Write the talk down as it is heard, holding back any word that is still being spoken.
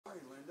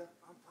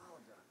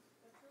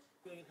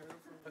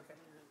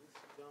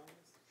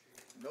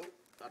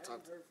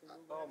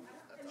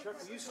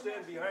Chuck, will you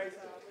stand behind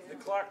the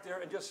clock there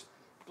and just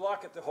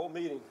block it the whole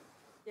meeting?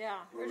 Yeah,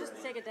 or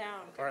just take it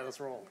down. All right, let's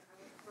roll.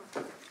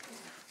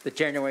 The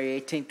January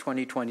 18,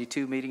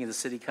 2022 meeting of the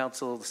City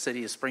Council of the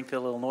City of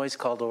Springfield, Illinois is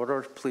called to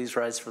order. Please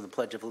rise for the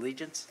Pledge of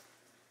Allegiance.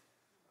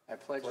 I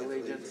pledge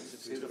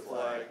allegiance to the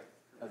flag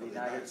of the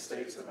United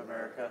States of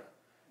America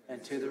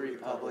and to the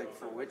republic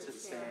for which it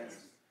stands,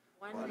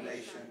 one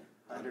nation,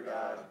 under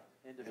God,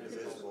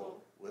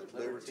 indivisible, with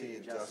liberty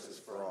and justice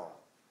for all.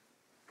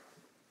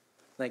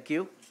 Thank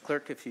you.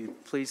 Clerk, if you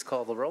please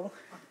call the roll.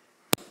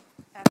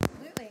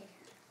 Absolutely.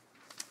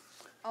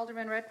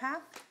 Alderman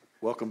Redpath?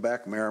 Welcome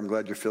back, Mayor. I'm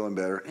glad you're feeling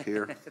better.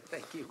 Here.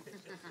 Thank you.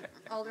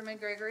 Alderman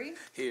Gregory?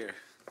 Here.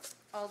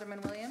 Alderman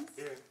Williams?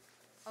 Here.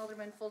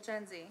 Alderman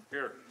Fulgenzi?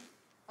 Here.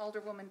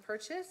 Alderwoman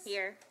Purchase?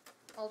 Here.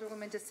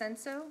 Alderwoman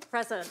DeCenso?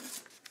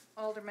 Present.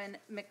 Alderman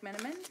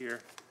McMenamin? Here.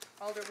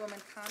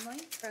 Alderwoman Conley?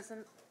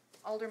 Present.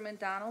 Alderman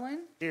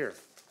Donnellan? Here.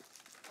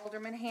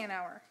 Alderman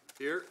Hanauer?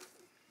 Here.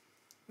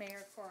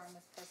 Mayor Quorum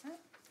is present.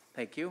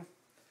 Thank you.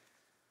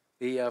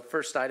 The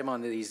first item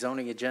on the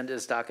zoning agenda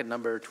is docket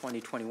number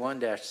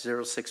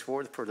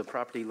 2021-064 for the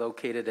property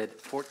located at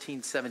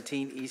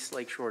 1417 East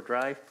Lakeshore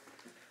Drive.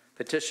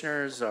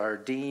 Petitioners are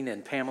Dean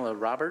and Pamela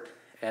Robert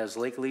as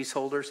lake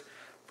leaseholders.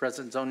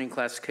 Present zoning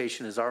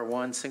classification is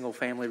R1, Single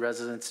Family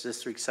Residence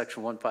District,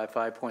 Section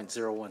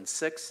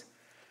 155.016.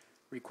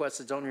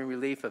 Requested zoning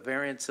relief, a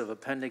variance of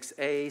Appendix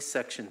A,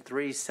 Section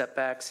 3,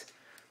 setbacks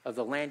of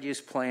the land use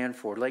plan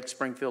for Lake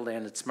Springfield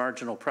and its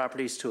marginal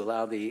properties to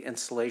allow the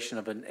installation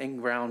of an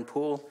in-ground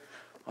pool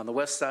on the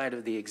west side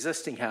of the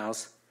existing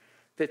house,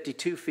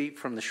 52 feet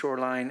from the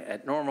shoreline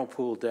at normal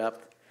pool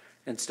depth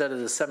instead of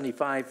the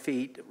 75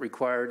 feet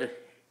required,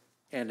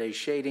 and a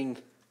shading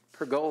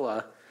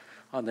pergola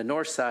on the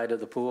north side of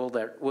the pool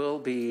that will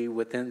be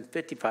within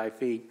 55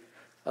 feet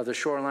of the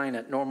shoreline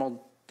at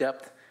normal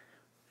depth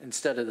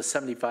instead of the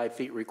 75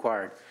 feet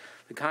required.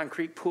 The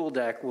concrete pool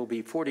deck will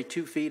be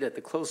 42 feet at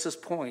the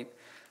closest point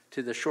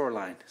to the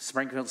shoreline.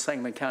 Springfield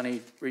Sangamon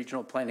County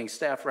Regional Planning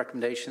Staff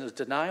recommendation is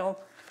denial.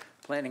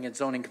 Planning and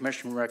Zoning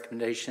Commission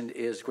recommendation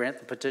is grant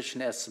the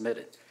petition as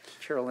submitted.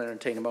 Chair will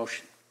entertain a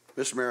motion.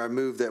 Mr. Mayor, I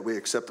move that we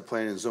accept the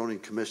Planning and Zoning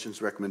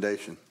Commission's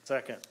recommendation.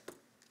 Second.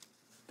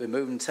 Been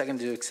moved and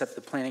seconded to accept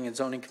the Planning and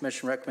Zoning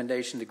Commission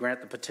recommendation to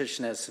grant the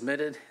petition as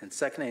submitted. And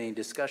second, any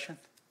discussion?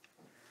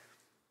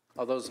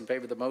 All those in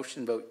favor of the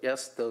motion vote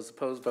yes. Those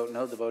opposed vote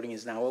no. The voting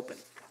is now open.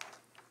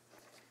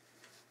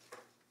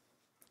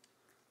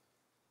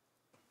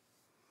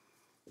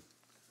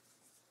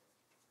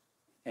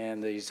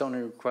 And the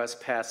zoning request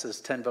passes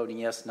 10 voting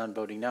yes, none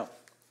voting no.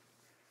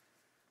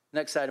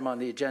 Next item on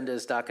the agenda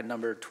is docket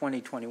number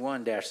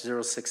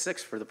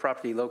 2021-066 for the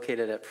property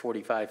located at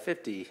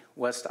 4550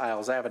 West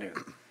Isles Avenue.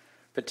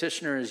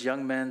 Petitioner is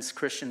Young Men's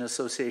Christian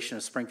Association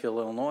of Springfield,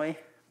 Illinois.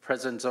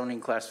 Present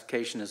zoning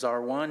classification is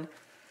R1.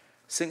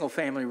 Single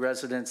Family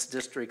Residence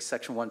District,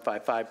 Section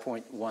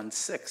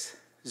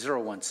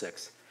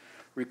 155.16016.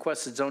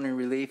 Requested zoning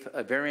relief,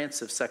 a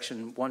variance of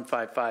Section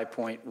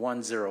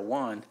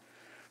 155.101.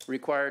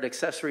 Required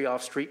accessory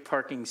off-street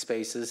parking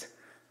spaces,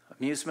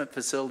 amusement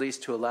facilities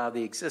to allow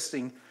the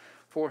existing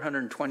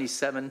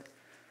 427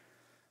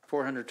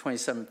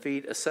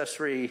 feet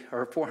accessory,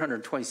 or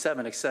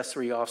 427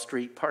 accessory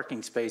off-street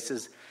parking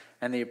spaces,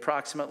 and the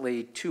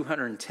approximately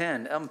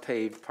 210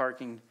 unpaved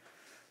parking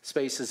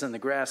spaces in the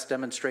grass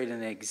demonstrated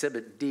in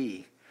Exhibit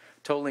D,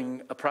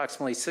 totaling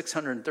approximately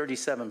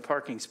 637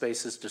 parking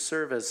spaces to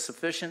serve as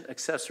sufficient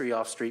accessory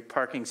off-street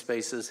parking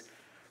spaces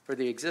for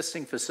the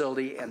existing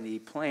facility and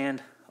the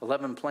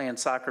 11 planned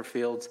soccer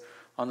fields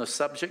on the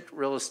subject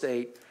real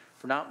estate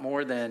for not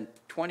more than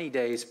 20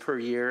 days per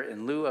year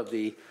in lieu of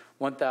the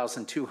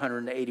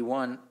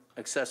 1,281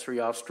 accessory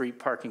off-street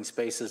parking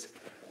spaces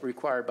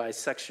required by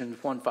Section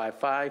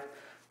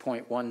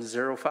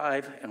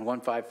 155.105 and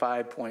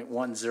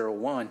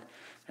 155.101,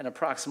 and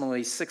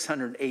approximately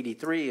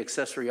 683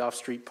 accessory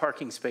off-street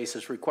parking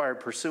spaces required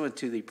pursuant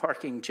to the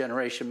Parking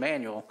Generation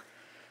Manual,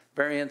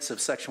 variance of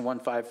Section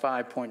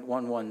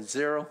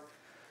 155.110,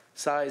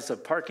 size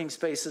of parking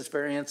spaces,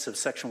 variance of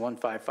Section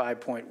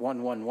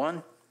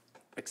 155.111,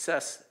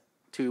 access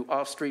to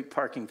off-street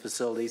parking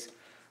facilities,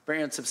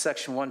 variance of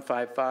Section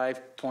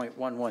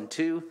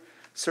 155.112,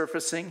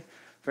 surfacing,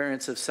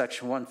 variance of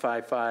Section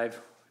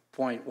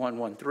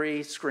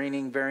 155.113,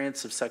 screening,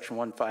 variance of Section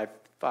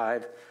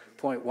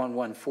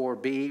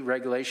 155.114B,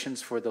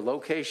 regulations for the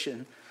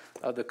location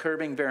of the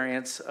curbing,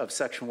 variance of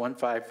Section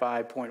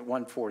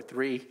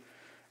 155.143,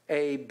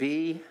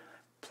 A.B.,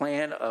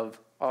 plan of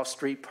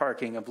off-street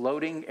parking of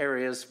loading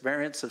areas,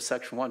 variance of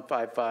Section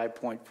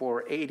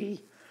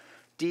 155.480,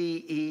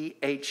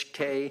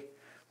 DEHK,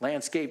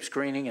 landscape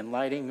screening and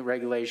lighting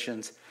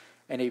regulations,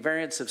 and a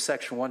variance of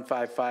Section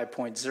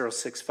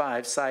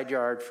 155.065, side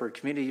yard for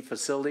community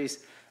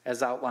facilities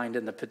as outlined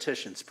in the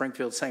petition.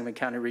 Springfield Sangamon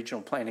County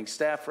Regional Planning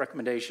Staff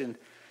recommendation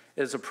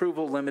is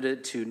approval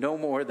limited to no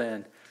more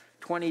than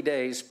 20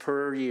 days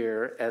per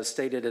year as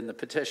stated in the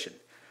petition.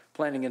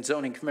 Planning and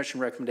Zoning Commission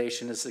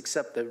recommendation is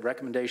accept the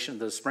recommendation of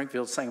the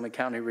Springfield Sangamon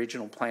County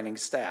Regional Planning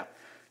staff.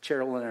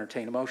 Chair will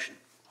entertain a motion.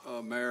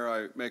 Mayor,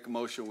 I make a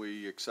motion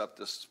we accept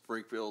the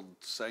Springfield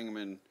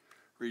Sangamon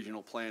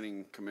Regional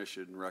Planning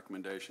Commission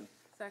recommendation.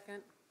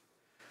 Second.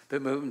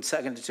 Been moved and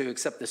seconded to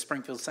accept the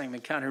Springfield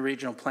Sangamon County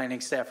Regional Planning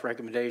staff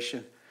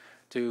recommendation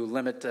to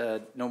limit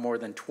no more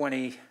than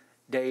 20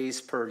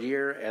 days per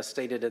year as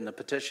stated in the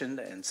petition,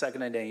 and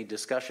seconded. Any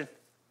discussion?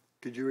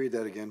 Could you read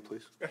that again,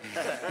 please?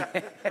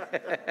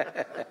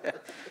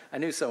 I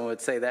knew someone would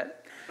say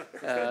that.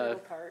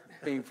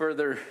 Being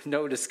further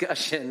no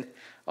discussion,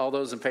 all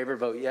those in favor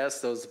vote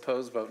yes. Those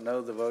opposed vote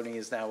no. The voting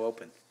is now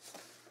open.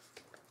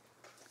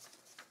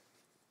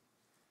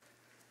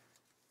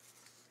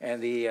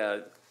 And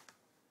the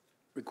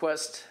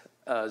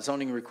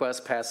zoning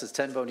request passes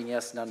 10 voting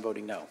yes, none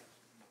voting no.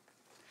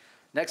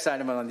 Next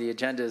item on the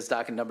agenda is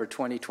docket number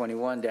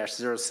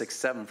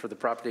 2021-067 for the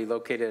property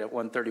located at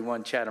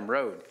 131 Chatham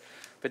Road.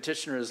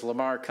 Petitioner is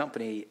Lamar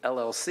Company,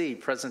 LLC,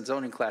 present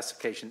zoning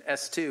classification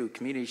S2,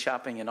 Community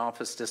Shopping and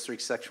Office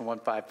District, Section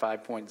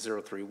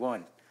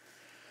 155.031.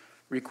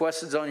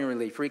 Requested zoning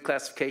relief,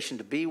 reclassification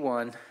to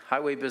B1,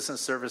 Highway Business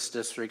Service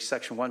District,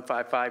 Section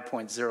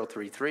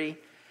 155.033,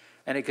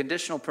 and a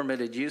conditional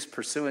permitted use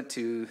pursuant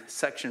to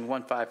Section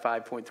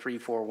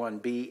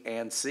 155.341B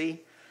and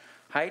C.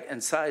 Height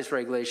and size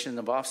regulation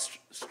of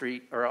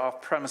off-street or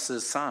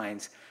off-premises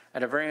signs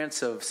at a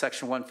variance of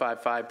Section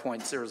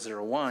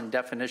 155.001,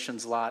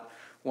 definitions lot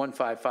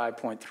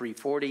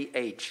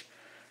 155.340H.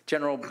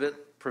 General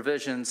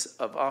provisions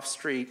of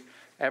off-street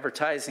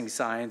advertising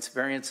signs,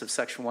 variance of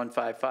Section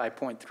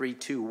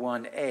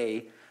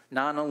 155.321A,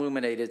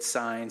 non-illuminated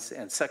signs,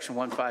 and Section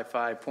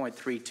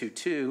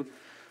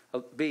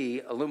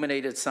 155.322B,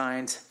 illuminated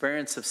signs,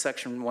 variance of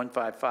Section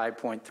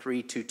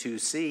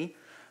 155.322C,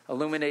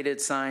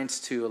 illuminated signs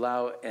to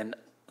allow an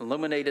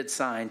illuminated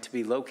sign to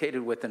be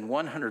located within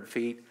 100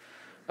 feet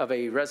of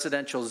a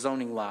residential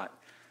zoning lot.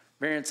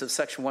 Variance of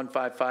Section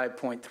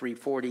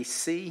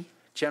 155.340C,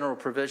 general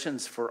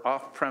provisions for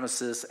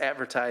off-premises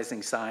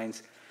advertising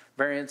signs.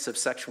 Variance of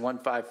Section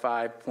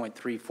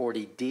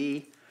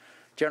 155.340D,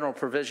 general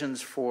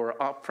provisions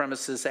for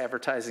off-premises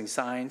advertising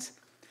signs.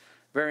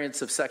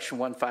 Variance of Section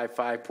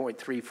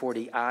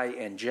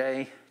 155.340I and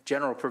J,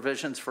 general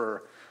provisions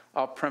for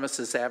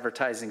off-premises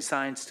advertising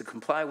signs to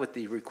comply with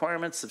the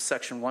requirements of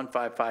Section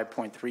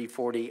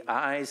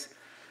 155.340I's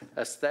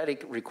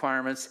aesthetic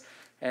requirements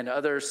and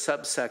other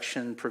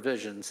subsection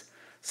provisions.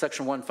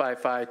 Section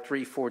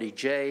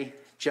 155.340J,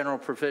 general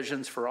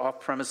provisions for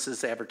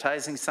off-premises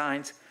advertising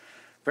signs.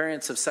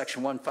 Variance of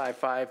Section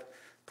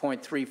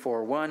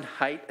 155.341,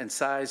 height and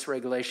size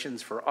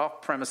regulations for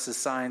off-premises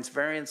signs.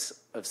 Variance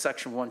of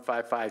Section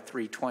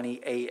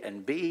 155.320A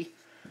and B,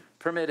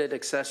 permitted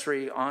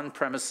accessory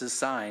on-premises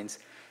signs,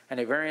 and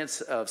a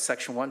variance of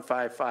Section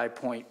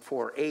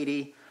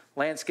 155.480,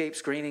 landscape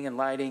screening and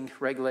lighting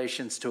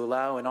regulations to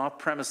allow an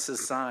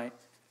off-premises sign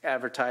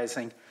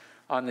advertising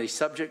on the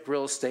subject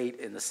real estate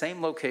in the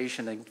same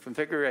location and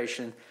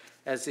configuration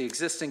as the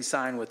existing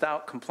sign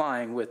without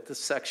complying with the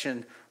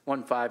Section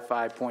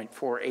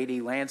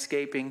 155.480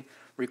 landscaping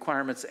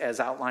requirements as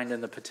outlined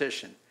in the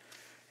petition.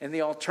 In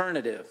the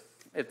alternative,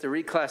 if the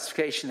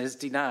reclassification is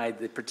denied,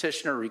 the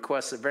petitioner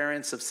requests a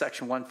variance of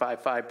Section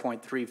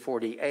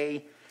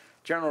 155.340A,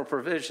 general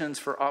provisions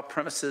for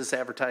off-premises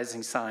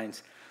advertising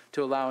signs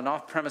to allow an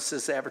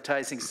off-premises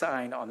advertising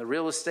sign on the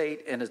real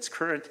estate in its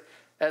current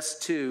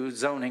S2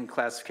 zoning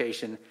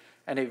classification,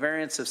 and a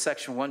variance of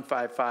Section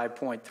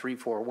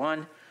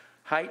 155.341,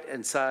 height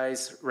and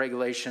size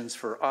regulations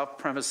for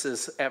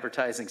off-premises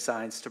advertising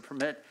signs to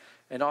permit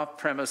an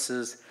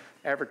off-premises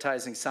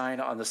advertising sign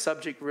on the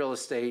subject real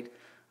estate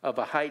of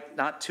a height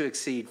not to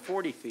exceed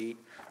 40 feet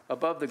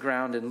above the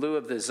ground in lieu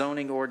of the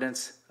zoning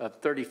ordinance of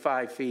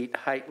 35 feet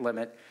height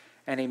limit,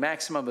 and a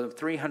maximum of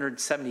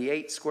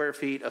 378 square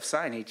feet of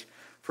signage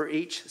for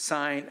each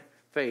sign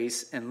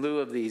face in lieu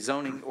of the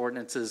zoning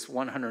ordinance's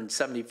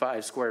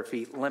 175 square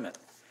feet limit.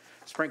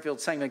 Springfield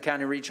Sangamon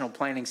County Regional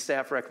Planning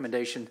staff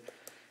recommendation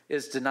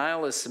is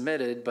denial is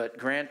submitted, but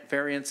grant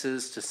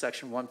variances to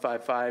Section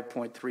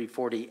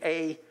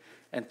 155.340A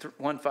and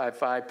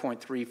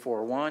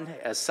 155.341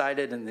 as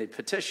cited in the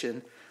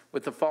petition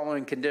with the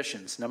following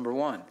conditions. Number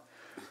one,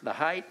 the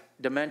height,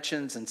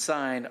 dimensions, and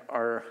sign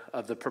are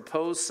of the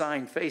proposed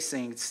sign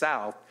facing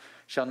south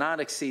shall not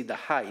exceed the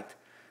height,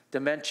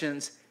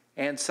 dimensions,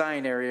 and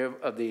sign area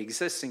of the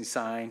existing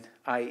sign,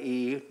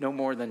 i.e. no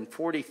more than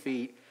 40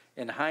 feet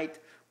in height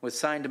with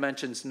sign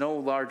dimensions no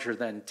larger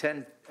than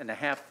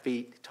 10.5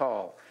 feet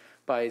tall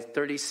by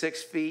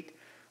 36 feet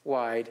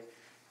wide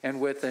and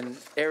with an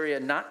area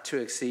not to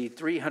exceed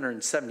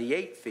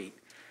 378 feet.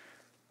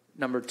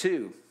 Number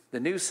two, the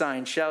new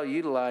sign shall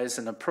utilize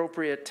an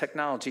appropriate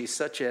technology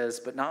such as,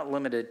 but not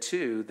limited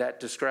to,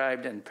 that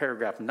described in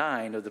paragraph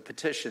 9 of the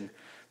petition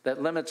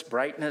that limits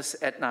brightness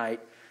at night,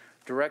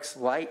 directs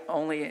light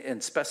only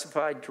in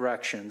specified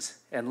directions,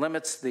 and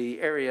limits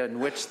the area in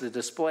which the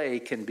display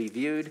can be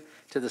viewed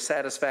to the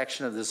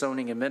satisfaction of the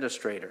zoning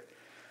administrator.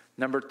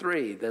 Number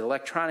 3, the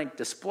electronic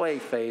display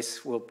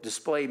face will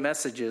display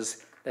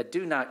messages that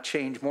do not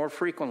change more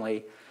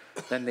frequently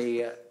than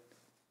the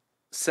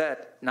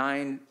set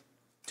 9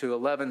 to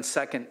 11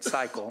 second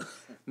cycle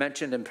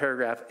mentioned in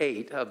paragraph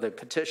 8 of the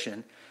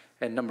petition.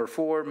 And number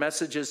 4,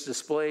 messages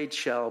displayed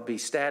shall be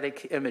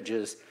static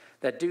images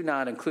that do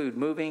not include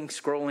moving,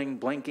 scrolling,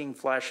 blinking,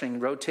 flashing,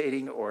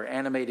 rotating, or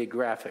animated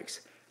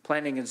graphics.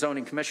 Planning and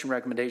Zoning Commission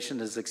recommendation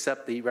is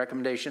accept the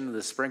recommendation of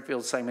the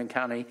Springfield Sangamon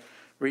County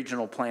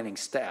Regional Planning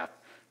staff.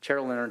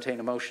 Chair will entertain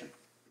a motion.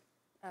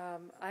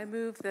 I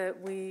move that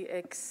we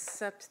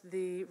accept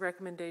the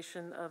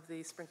recommendation of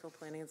the Springfield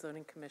Planning and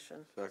Zoning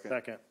Commission.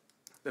 Second.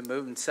 Been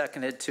moved and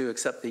seconded to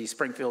accept the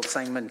Springfield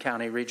Sangamon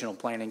County Regional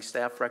Planning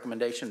staff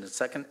recommendation. And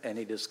second,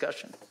 any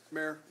discussion?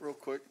 Mayor, real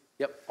quick.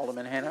 Yep,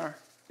 Alderman Hanauer.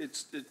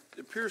 It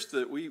appears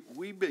that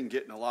we've been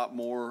getting a lot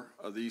more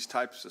of these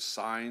types of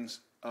signs.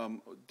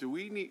 Do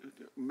we need,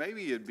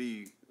 maybe it'd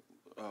be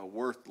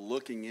worth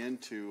looking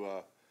into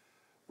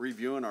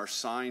reviewing our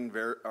sign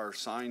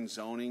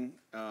zoning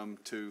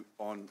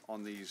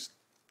on these,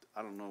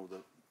 I don't know,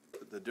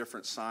 the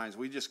different signs.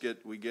 We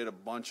get a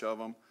bunch of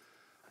them.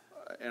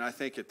 And I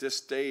think at this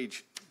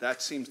stage,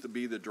 that seems to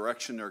be the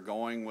direction they're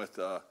going with,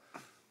 with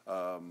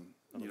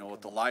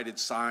the lighted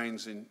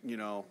signs and,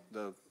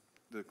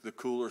 the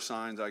cooler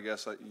signs, I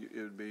guess it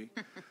would be.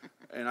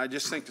 And I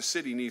just think the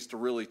city needs to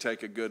really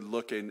take a good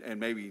look and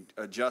maybe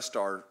adjust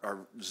our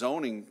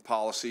zoning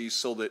policies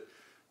so that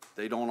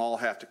they don't all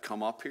have to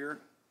come up here.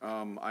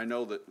 I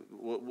know that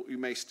we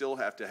may still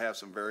have to have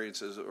some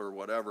variances or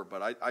whatever,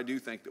 but I do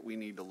think that we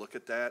need to look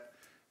at that.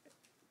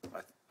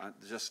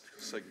 Just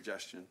a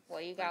suggestion. Well,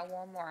 you got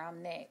one more.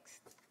 I'm next.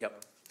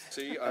 Yep.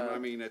 See, I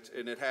mean,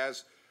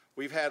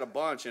 we've had a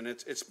bunch, and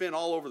it's been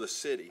all over the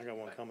city. I got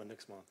one coming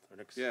next month or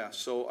next. Yeah,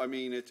 so I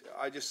mean,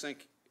 I just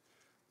think,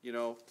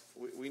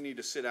 we need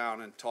to sit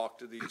down and talk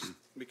to these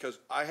because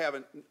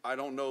I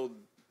don't know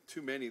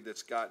too many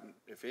that's gotten,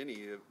 if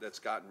any, that's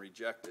gotten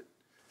rejected.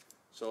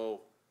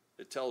 So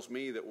it tells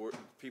me that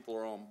people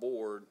are on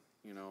board,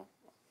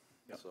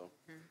 so.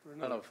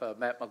 I don't know if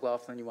Matt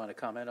McLaughlin, you want to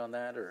comment on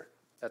that, or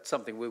that's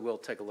something we will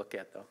take a look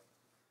at, though.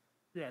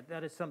 Yeah,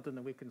 that is something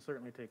that we can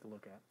certainly take a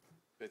look at.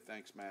 Okay,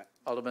 thanks, Matt.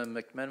 Alderman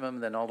McMinimum,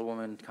 then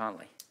Alderwoman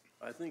Conley.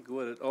 I think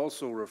what it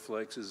also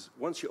reflects is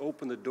once you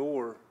open the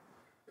door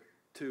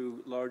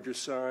to larger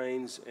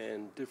signs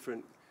and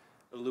different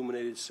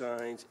illuminated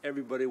signs,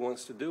 everybody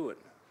wants to do it.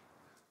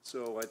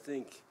 So I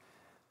think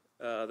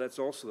that's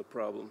also the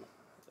problem.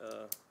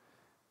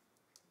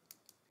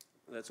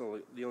 That's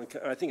the only.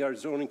 I think our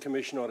zoning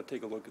commission ought to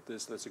take a look at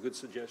this. That's a good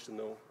suggestion,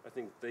 though. I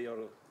think they ought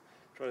to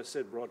try to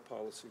set broad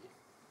policy.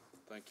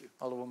 Thank you.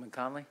 Alderwoman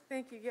Conley?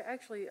 Thank you. Yeah,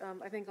 actually,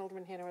 I think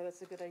Alderman Hanauer,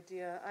 that's a good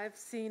idea. I've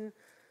seen,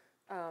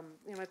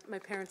 my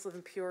parents live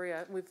in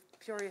Peoria.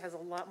 Peoria has a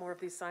lot more of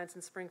these signs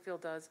than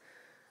Springfield does.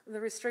 The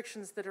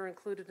restrictions that are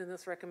included in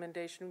this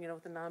recommendation,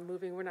 with the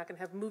non-moving, we're not going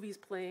to have movies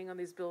playing on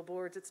these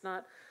billboards. It's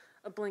not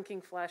a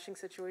blinking, flashing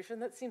situation.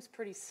 That seems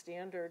pretty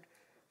standard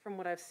from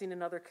what I've seen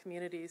in other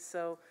communities.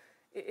 So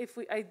if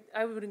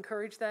I would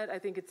encourage that. I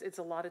think it's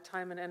a lot of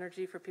time and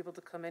energy for people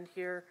to come in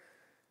here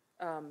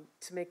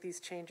to make these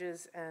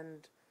changes,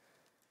 and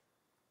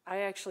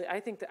I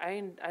think that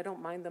I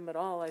don't mind them at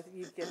all.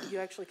 You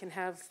actually can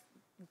have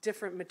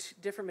different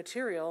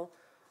material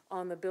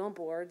on the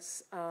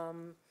billboards,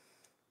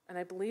 and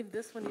I believe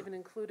this one even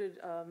included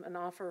an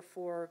offer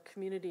for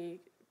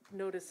community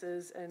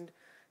notices and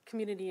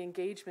community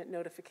engagement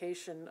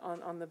notification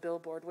on the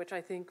billboard, which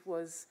I think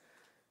was,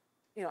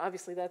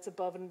 obviously that's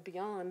above and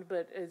beyond,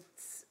 but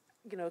it's,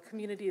 a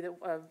community that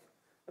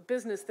a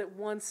business that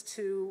wants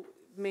to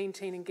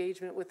maintain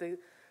engagement with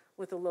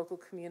the local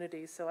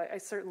community. So I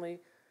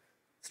certainly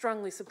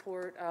strongly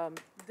support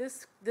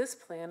this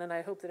plan, and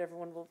I hope that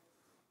everyone will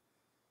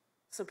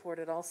support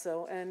it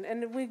also.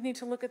 And we need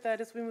to look at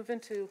that as we move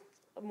into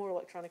more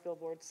electronic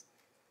billboards,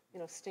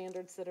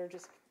 standards that are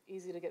just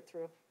easy to get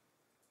through.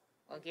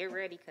 Well, get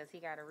ready, because he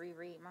got to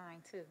reread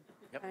mine, too.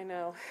 Yep. I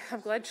know.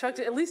 I'm glad Chuck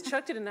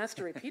didn't ask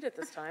to repeat it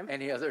this time.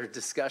 Any other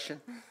discussion?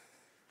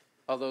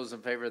 All those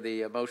in favor of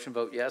the motion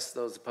vote yes.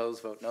 Those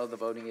opposed vote no. The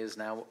voting is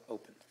now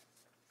open.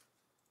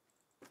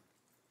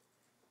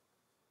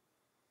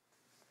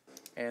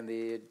 And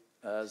the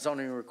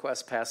zoning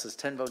request passes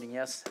 10 voting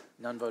yes,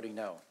 none voting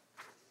no.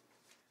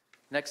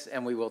 Next,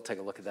 and we will take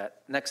a look at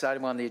that. Next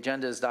item on the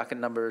agenda is docket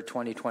number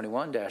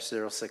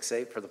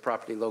 2021-068 for the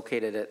property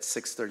located at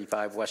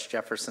 635 West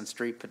Jefferson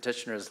Street.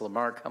 Petitioner is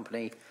Lamar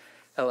Company,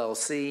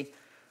 LLC.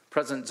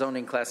 Present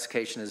zoning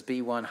classification is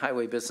B1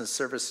 Highway Business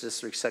Service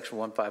District, Section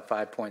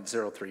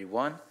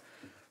 155.031.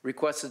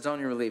 Requested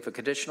zoning relief, a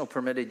conditional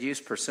permitted use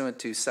pursuant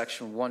to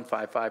Section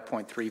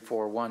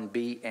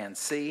 155.341B and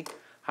C.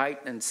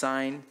 Height and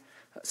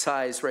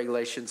size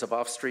regulations of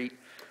off-street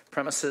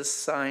premises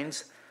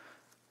signs.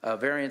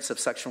 Variance of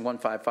Section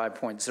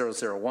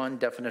 155.001,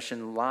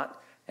 definition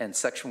lot, and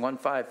Section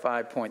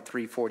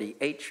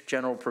 155.340H,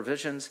 general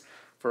provisions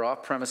for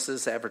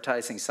off-premises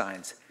advertising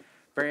signs.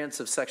 variance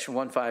of section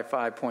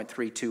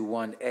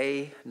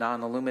 155.321A,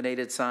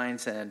 non-illuminated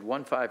signs, and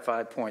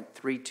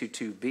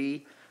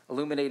 155.322B,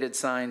 illuminated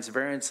signs,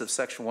 variance of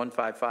section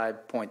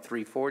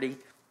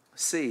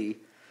 155.340C,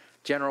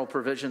 general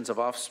provisions of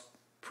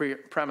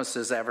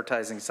off-premises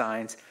advertising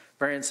signs,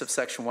 variance of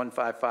section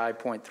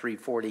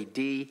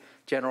 155.340D,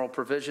 general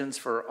provisions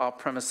for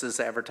off-premises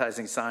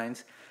advertising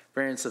signs,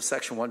 variance of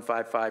section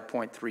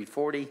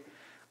 155.340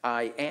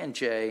 I and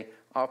J,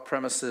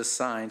 off-premises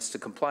signs to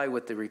comply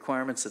with the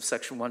requirements of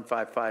section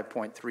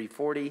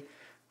 155.340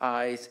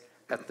 I's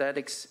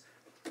aesthetics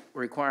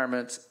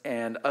requirements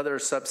and other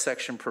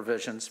subsection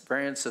provisions,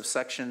 variance of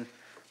section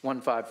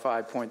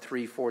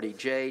 155.340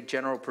 J,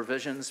 general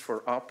provisions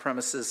for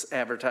off-premises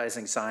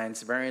advertising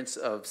signs, variance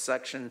of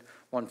section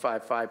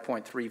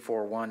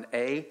 155.341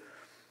 A,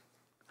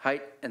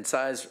 height and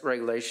size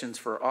regulations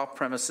for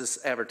off-premises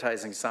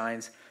advertising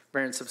signs,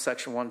 variance of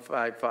section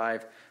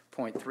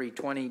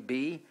 155.320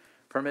 B,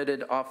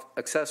 permitted off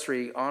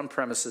accessory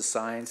on-premises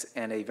signs,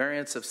 and a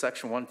variance of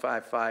section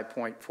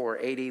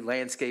 155.480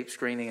 landscape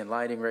screening and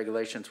lighting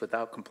regulations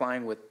without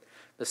complying with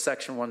the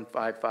section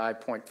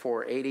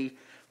 155.480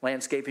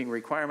 landscaping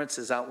requirements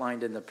as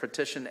outlined in the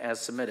petition as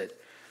submitted.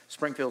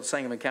 Springfield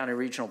Sangamon County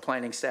Regional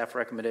Planning Staff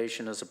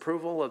recommendation is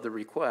approval of the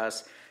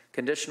request,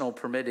 conditional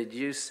permitted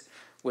use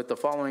with the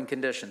following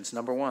conditions.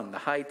 Number one, the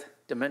height,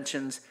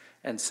 dimensions,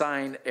 and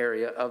sign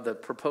area of the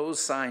proposed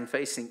sign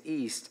facing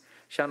east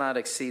shall not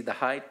exceed the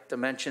height,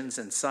 dimensions,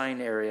 and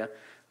sign area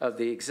of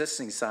the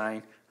existing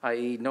sign,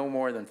 i.e. no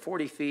more than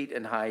 40 feet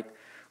in height,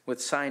 with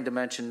sign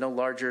dimension no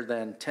larger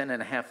than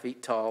 10.5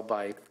 feet tall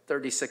by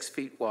 36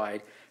 feet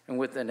wide, and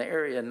with an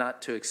area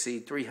not to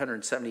exceed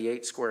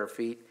 378 square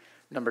feet.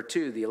 Number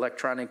two, the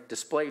electronic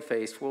display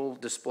face will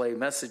display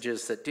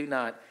messages that do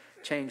not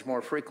change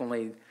more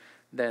frequently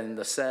than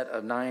the set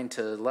of 9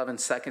 to 11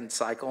 second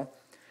cycle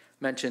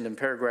mentioned in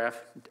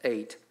paragraph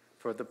 8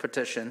 for the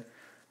petition.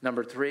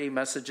 Number three,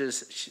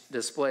 messages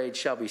displayed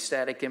shall be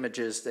static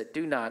images that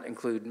do not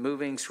include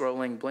moving,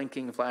 scrolling,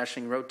 blinking,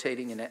 flashing,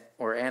 rotating,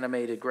 or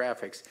animated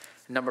graphics.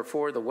 Number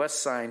four, the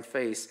west sign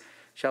face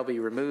shall be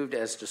removed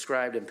as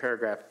described in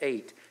paragraph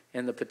 8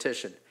 in the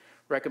petition.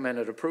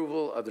 Recommended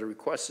approval of the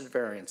requested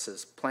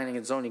variances. Planning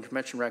and Zoning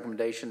Commission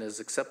recommendation is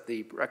accept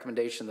the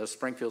recommendation of the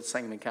Springfield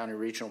Sangamon County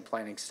Regional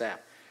Planning Staff.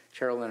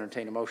 Chair will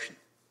entertain a motion.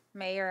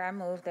 Mayor, I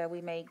move that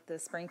we make the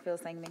Springfield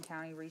Sangamon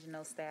County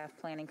Regional Staff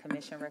Planning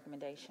Commission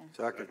recommendation.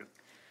 Second.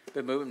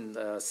 Been moved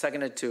and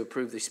seconded to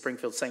approve the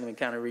Springfield Sangamon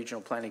County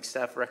Regional Planning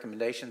Staff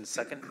recommendation.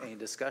 Second, any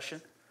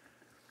discussion?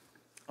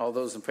 All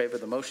those in favor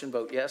of the motion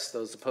vote yes.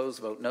 Those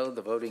opposed vote no.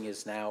 The voting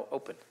is now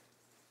open.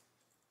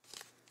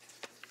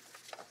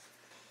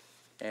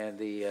 And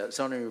the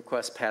zoning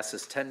request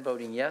passes 10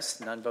 voting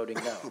yes, none voting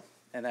no.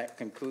 And that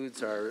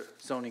concludes our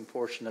zoning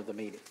portion of the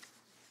meeting.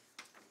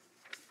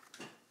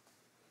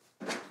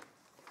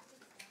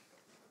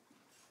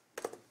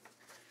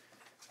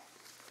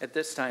 At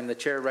this time, the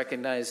chair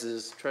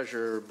recognizes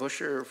Treasurer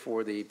Busher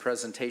for the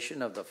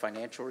presentation of the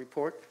financial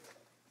report.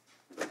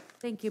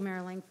 Thank you,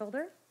 Mayor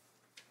Langfelder.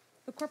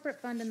 The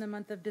corporate fund in the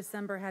month of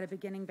December had a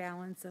beginning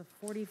balance of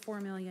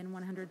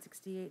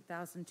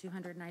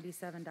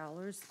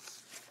 $44,168,297.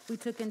 We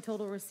took in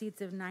total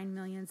receipts of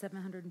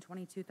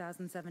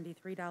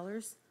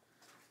 $9,722,073.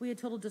 We had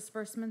total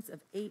disbursements of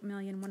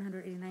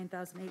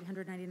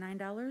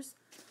 $8,189,899,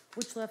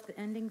 which left the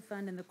ending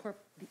fund in the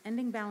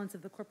ending balance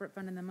of the corporate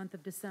fund in the month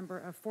of December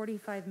of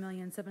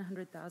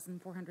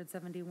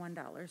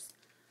 $45,700,471.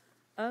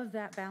 Of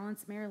that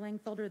balance, Mayor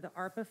Langfelder, the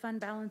ARPA fund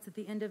balance at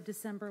the end of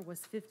December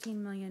was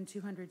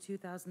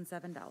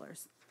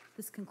 $15,202,007.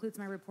 This concludes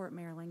my report,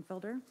 Mayor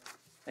Langfelder.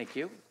 Thank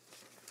you.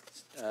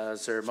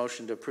 Is there a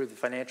motion to approve the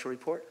financial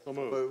report? So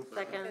move.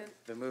 Second.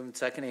 Been moved and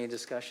seconded. Any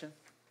discussion?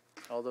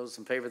 All those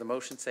in favor of the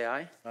motion say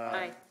aye.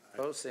 Aye.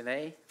 Opposed, say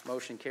nay.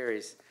 Motion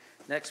carries.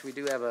 Next, we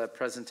do have a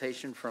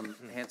presentation from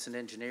Hanson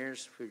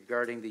Engineers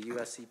regarding the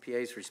U.S.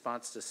 EPA's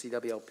response to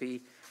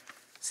CWLP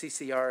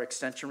CCR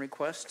extension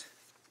request.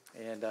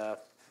 And I'd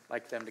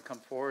like them to come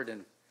forward,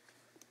 and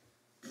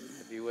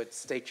if you would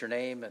state your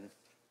name, and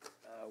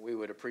we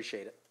would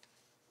appreciate it.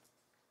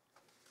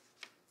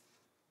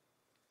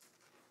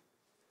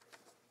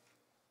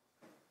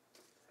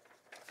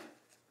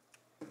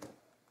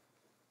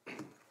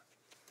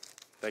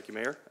 Thank you,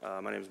 Mayor.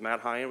 My name is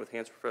Matt Hyan with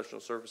Hanson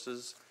Professional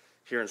Services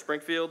here in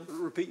Springfield.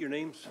 Repeat your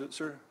name,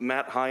 sir.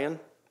 Matt Hyan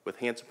with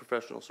Hanson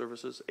Professional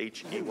Services,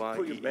 H-E-Y-E-N.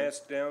 Put your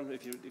mask down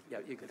if you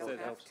can. if that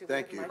helps.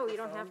 Thank you. Oh, you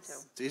don't have to.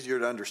 It's easier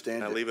to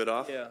understand Can I it. leave it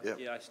off? Yeah, Yep.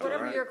 yeah, I still.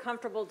 Whatever you're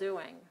comfortable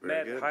doing.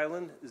 Matt good.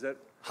 Highland, is that?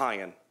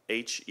 Hyan,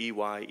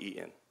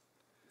 H-E-Y-E-N.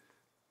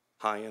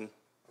 Hyan,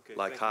 Okay,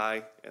 like thank you.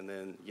 high, and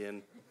then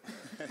yin.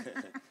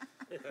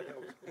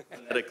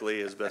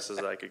 Phonetically, as best as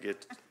I could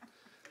get.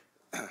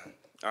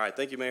 All right,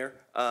 thank you, Mayor.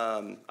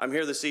 I'm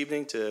here this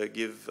evening to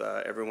give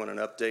everyone an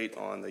update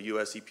on the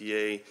U.S.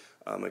 EPA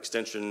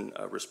extension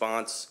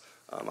response.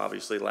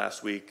 Obviously,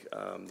 last week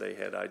they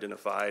had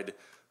identified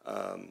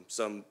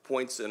some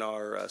points in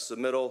our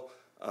submittal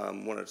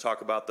Wanted to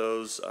talk about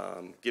those,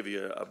 give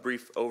you a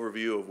brief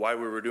overview of why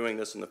we were doing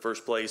this in the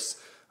first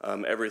place,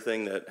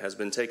 everything that has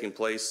been taking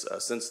place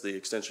since the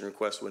extension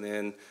request went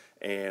in,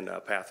 and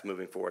path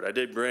moving forward. I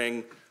did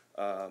bring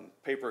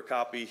paper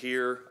copy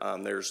here.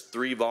 There's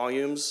 3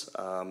 volumes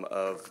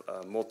of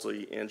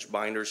multi-inch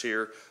binders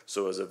here,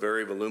 so it's a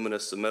very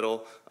voluminous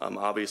submittal.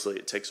 Obviously,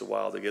 it takes a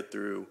while to get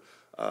through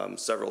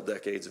several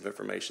decades of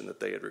information that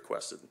they had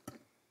requested.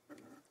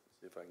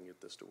 See if I can get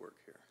this to work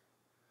here.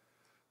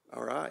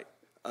 All right.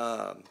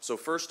 So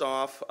first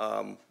off,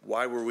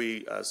 why were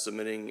we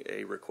submitting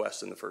a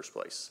request in the first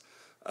place?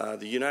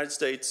 The United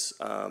States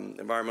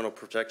Environmental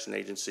Protection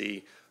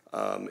Agency,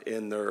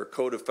 in their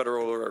Code of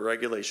Federal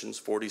Regulations,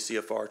 40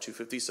 CFR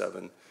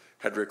 257,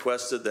 had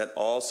requested that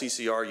all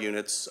CCR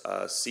units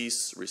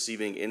cease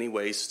receiving any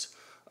waste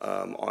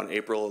on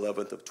April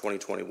 11th of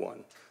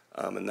 2021.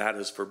 And that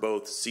is for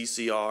both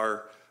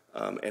CCR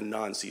and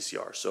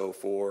non-CCR. So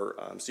for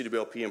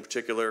CWLP in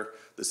particular,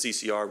 the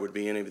CCR would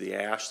be any of the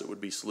ash that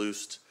would be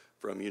sluiced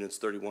from units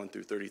 31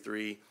 through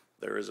 33.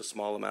 There is a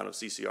small amount of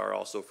CCR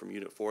also from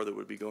unit 4 that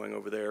would be going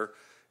over there.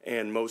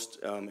 And most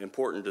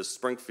important to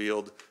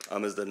Springfield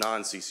is the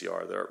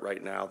non-CCR. There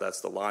right now,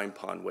 that's the lime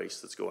pond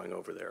waste that's going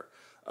over there.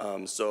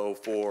 So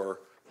for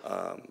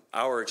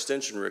our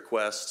extension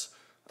request,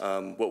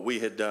 what we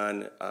had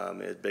done,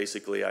 it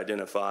basically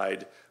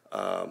identified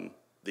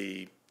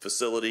the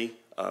facility.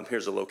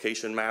 Here's a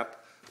location map.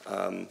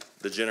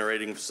 The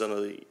generating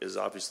facility is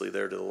obviously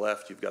there to the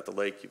left. You've got the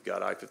lake, you've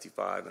got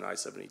I-55 and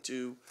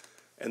I-72,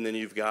 and then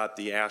you've got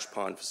the ash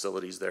pond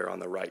facilities there on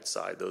the right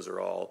side. Those are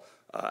all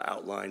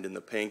outlined in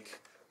the pink.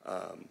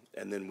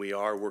 And then we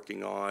are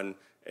working on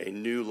a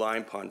new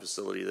lime pond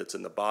facility that's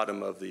in the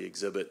bottom of the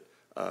exhibit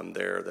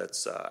there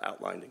that's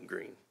outlined in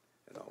green.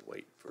 And I'll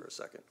wait for a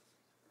second.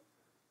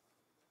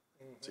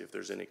 See if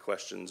there's any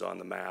questions on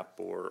the map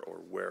or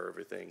where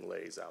everything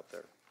lays out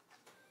there.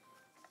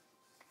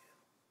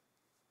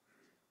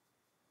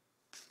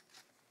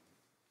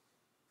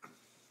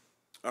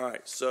 All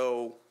right,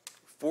 so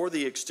for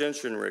the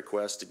extension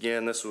request,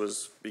 again, this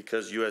was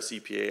because US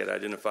EPA had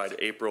identified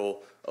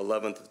April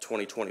 11th of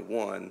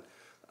 2021.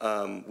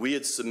 We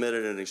had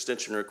submitted an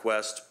extension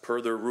request per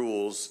their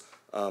rules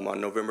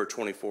on November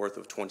 24th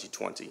of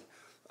 2020.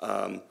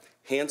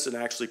 Hansen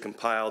actually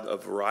compiled a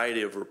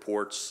variety of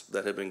reports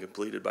that have been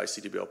completed by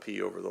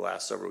CWLP over the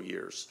last several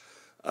years.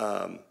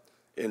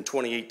 In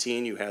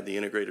 2018, you had the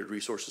Integrated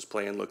Resources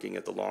Plan looking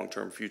at the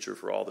long-term future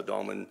for all the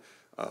dolmen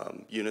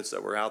units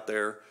that were out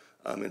there.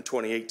 In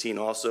 2018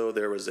 also,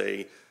 there was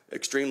a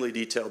extremely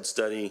detailed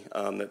study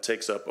that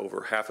takes up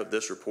over half of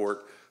this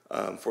report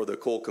for the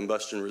coal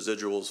combustion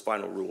residuals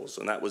final rules.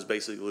 And that was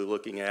basically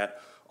looking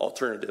at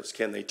alternatives.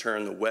 Can they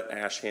turn the wet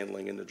ash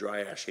handling into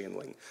dry ash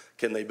handling?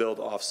 Can they build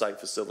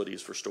off-site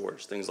facilities for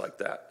storage? Things like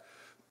that.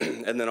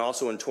 And then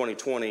also in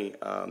 2020,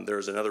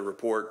 there's another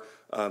report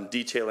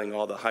detailing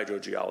all the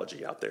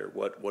hydrogeology out there,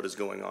 what is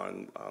going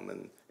on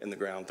in the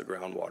ground, the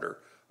groundwater,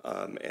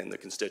 and the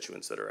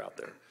constituents that are out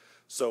there.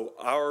 So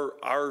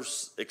our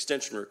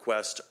extension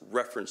request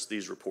referenced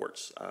these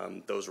reports.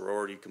 Those were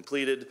already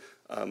completed,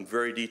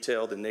 very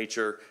detailed in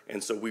nature,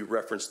 and so we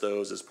referenced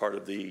those as part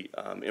of the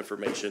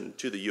information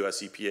to the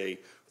US EPA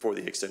for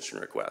the extension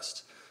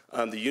request.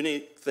 The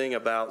unique thing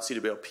about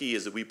CWLP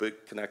is that we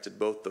connected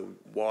both the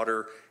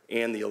water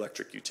and the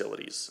electric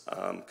utilities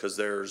because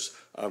there's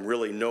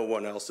really no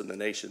one else in the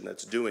nation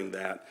that's doing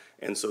that,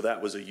 and so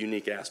that was a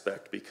unique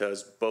aspect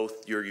because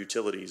both your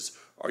utilities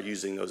are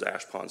using those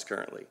ash ponds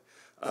currently.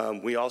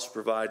 We also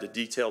provide a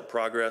detailed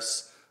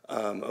progress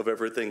of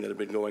everything that had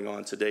been going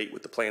on to date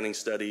with the planning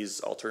studies,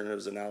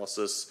 alternatives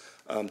analysis,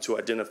 to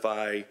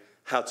identify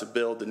how to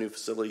build the new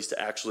facilities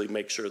to actually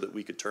make sure that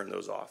we could turn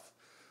those off.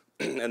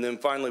 And then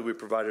finally, we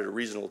provided a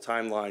reasonable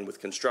timeline with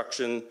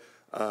construction,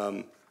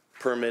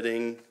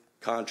 permitting,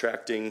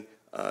 contracting,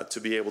 to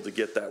be able to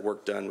get that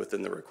work done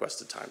within the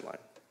requested timeline.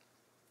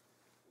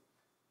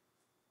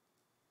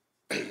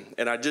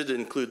 And I did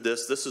include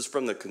this. This is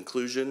from the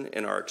conclusion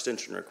in our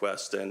extension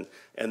request, and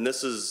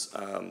this is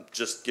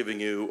just giving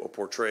you a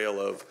portrayal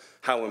of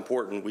how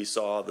important we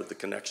saw that the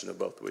connection of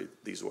both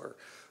these were.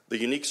 The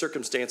unique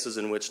circumstances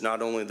in which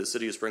not only the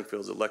City of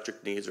Springfield's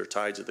electric needs are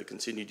tied to the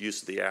continued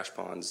use of the ash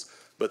ponds,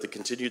 but the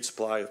continued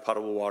supply of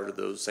potable water to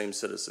those same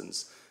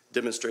citizens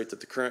demonstrate that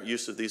the current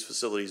use of these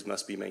facilities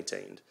must be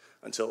maintained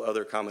until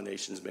other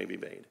accommodations may be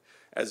made.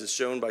 As is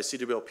shown by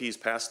CWLP's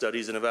past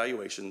studies and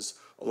evaluations,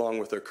 along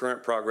with their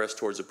current progress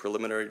towards a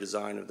preliminary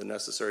design of the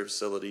necessary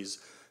facilities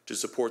to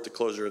support the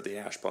closure of the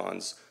ash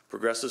ponds,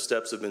 progressive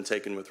steps have been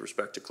taken with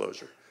respect to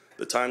closure.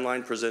 The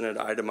timeline presented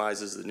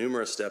itemizes the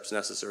numerous steps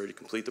necessary to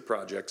complete the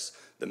projects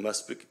that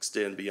must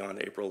extend beyond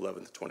April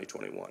 11th,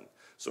 2021.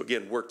 So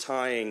again, we're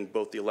tying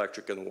both the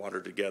electric and the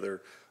water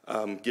together,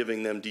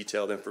 giving them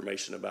detailed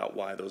information about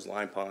why those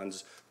lime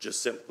ponds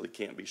just simply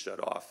can't be shut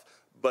off,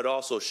 but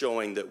also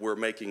showing that we're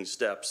making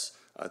steps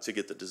to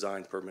get the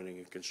design, permitting,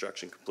 and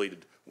construction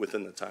completed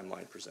within the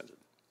timeline presented.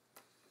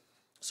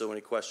 So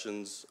any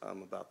questions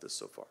about this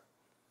so far?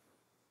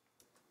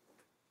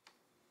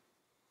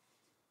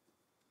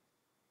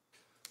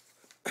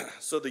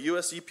 So the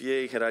US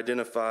EPA had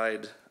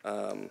identified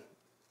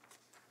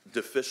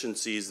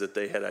deficiencies that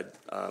they had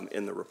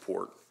in the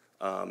report.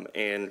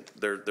 And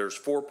there's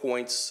 4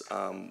 points.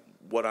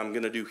 What I'm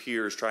going to do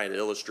here is try to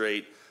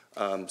illustrate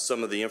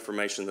some of the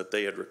information that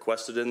they had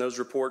requested in those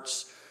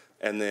reports,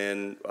 and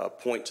then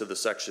point to the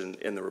section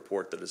in the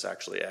report that it's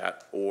actually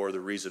at, or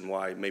the reason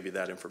why maybe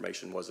that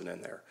information wasn't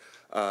in there.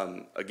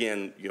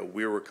 Again,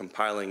 we were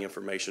compiling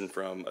information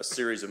from a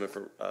series of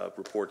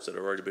reports that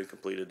have already been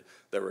completed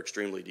that were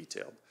extremely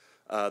detailed.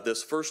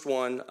 This first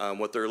one,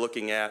 what they're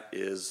looking at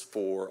is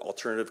for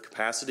alternative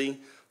capacity.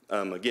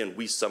 Again,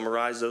 we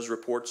summarize those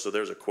reports, so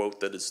there's a quote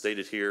that is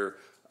stated here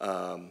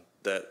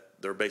that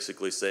they're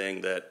basically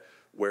saying that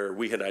where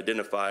we had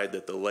identified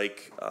that the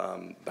lake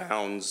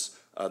bounds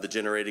the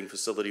generating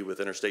facility with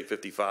Interstate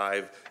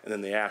 55, and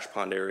then the ash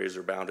pond areas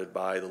are bounded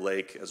by the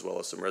lake as well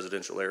as some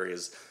residential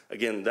areas.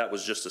 Again, that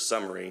was just a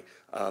summary.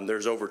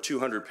 There's over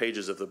 200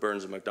 pages of the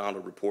Burns and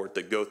McDonald report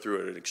that go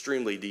through an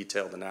extremely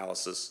detailed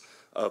analysis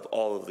of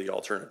all of the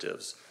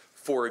alternatives.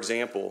 For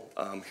example,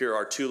 here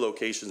are 2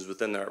 locations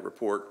within that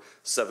report,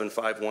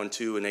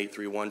 7512 and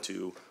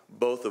 8312,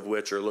 both of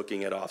which are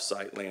looking at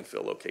off-site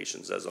landfill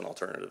locations as an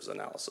alternatives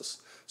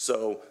analysis.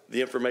 So the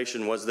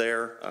information was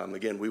there.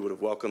 Again, we would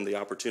have welcomed the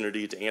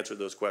opportunity to answer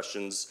those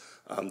questions.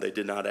 They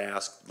did not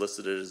ask,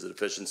 listed it as a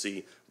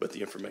deficiency, but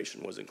the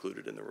information was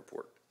included in the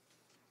report.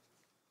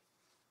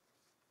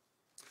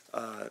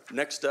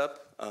 Next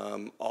up,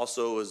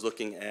 also is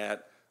looking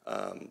at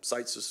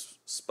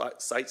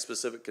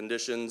site-specific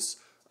conditions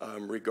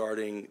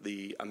regarding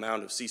the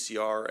amount of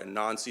CCR and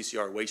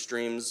non-CCR waste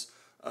streams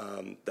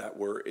that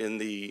were in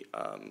the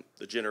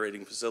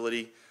generating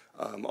facility,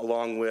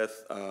 along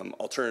with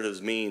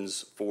alternatives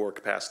means for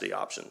capacity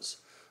options.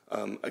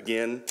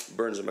 Again,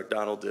 Burns and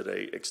McDonald did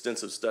an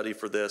extensive study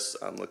for this,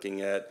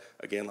 looking at,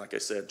 again, like I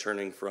said,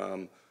 turning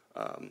from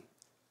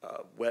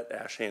wet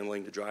ash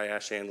handling to dry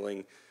ash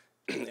handling.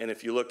 And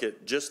if you look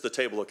at just the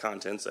table of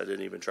contents, I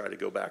didn't even try to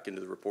go back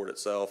into the report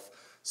itself.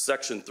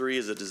 Section 3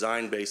 is a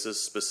design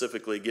basis,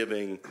 specifically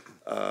giving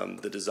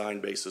the design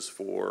basis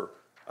for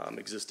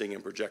existing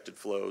and projected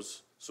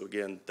flows. So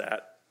again,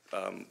 that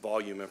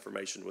volume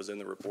information was in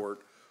the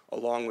report,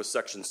 along with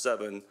Section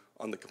 7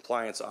 on the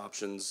compliance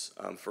options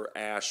for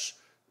ash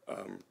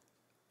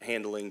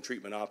handling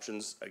treatment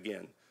options.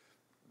 Again,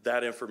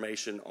 that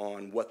information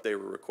on what they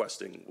were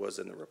requesting was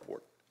in the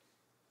report.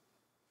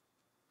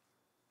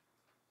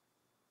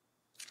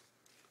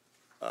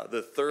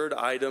 The third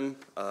item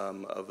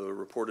of a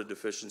reported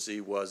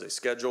deficiency was a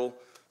schedule.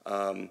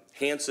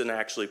 Hanson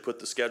actually put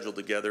the schedule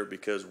together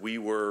because we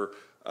were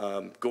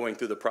going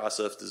through the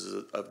process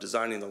of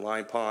designing the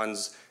line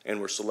ponds, and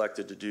were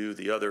selected to do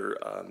the other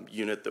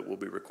unit that will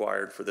be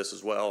required for this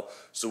as well.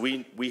 So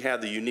we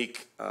had the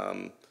unique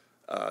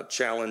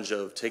challenge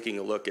of taking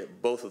a look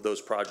at both of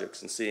those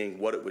projects and seeing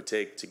what it would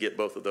take to get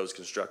both of those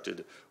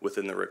constructed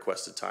within the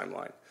requested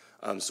timeline.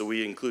 So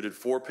we included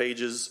 4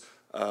 pages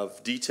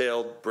of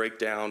detailed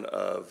breakdown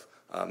of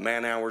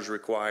man hours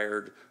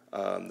required,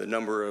 the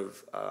number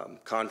of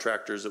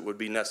contractors that would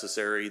be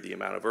necessary, the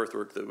amount of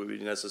earthwork that would be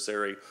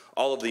necessary,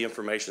 all of the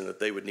information that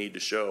they would need to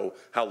show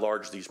how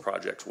large these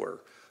projects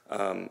were.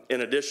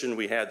 In addition,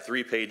 we had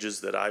 3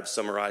 pages that I've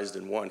summarized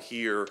in one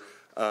here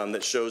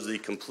that shows the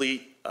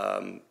complete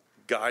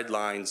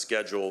guideline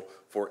schedule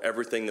for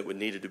everything that would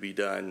needed to be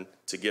done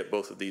to get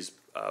both of these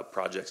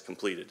projects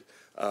completed.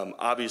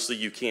 Obviously,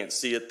 you can't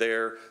see it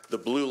there. The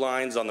blue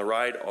lines on the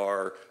right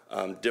are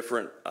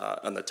different,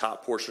 on the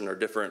top portion are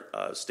different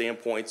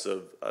standpoints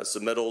of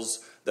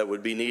submittals that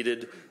would be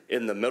needed.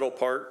 In the middle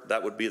part,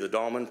 that would be the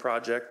Dahlman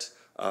project.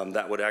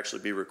 That would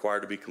actually be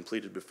required to be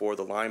completed before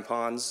the lime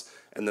ponds.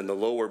 And then the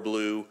lower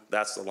blue,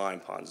 that's the lime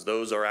ponds.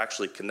 Those are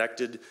actually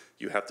connected.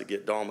 You have to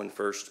get Dahlman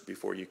first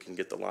before you can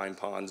get the lime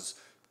ponds,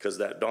 because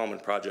that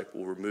Dahlman project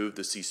will remove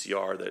the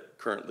CCR that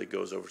currently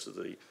goes over to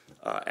the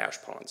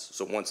ash ponds.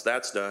 So once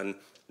that's done,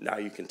 now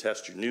you can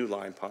test your new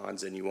lime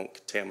ponds and you won't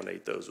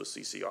contaminate those with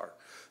CCR.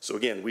 So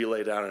again, we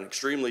laid out an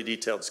extremely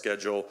detailed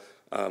schedule.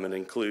 It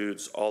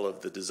includes all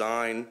of the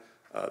design,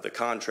 the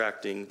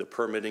contracting, the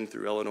permitting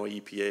through Illinois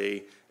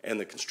EPA, and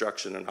the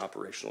construction and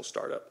operational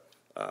startup.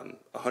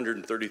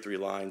 133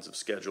 lines of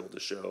schedule to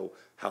show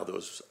how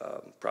those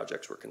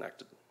projects were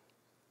connected.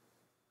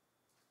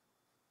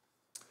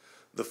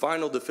 The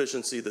final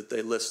deficiency that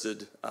they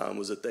listed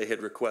was that they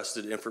had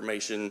requested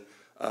information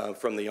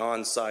from the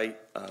on-site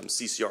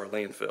CCR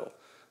landfill.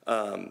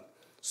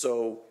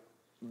 So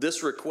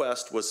this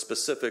request was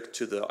specific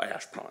to the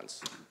ash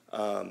ponds.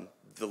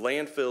 The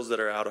landfills that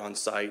are out on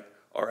site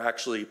are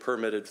actually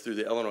permitted through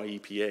the Illinois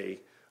EPA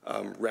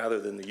rather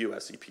than the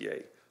US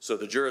EPA. So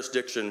the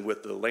jurisdiction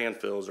with the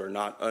landfills are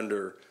not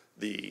under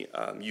the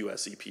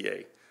US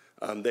EPA.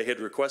 They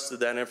had requested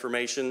that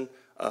information.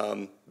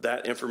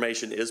 That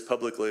information is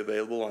publicly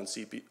available on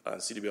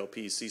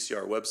CDBLP's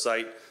CCR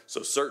website,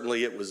 so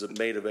certainly it was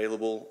made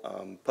available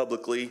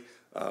publicly.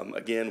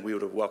 Again, we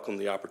would have welcomed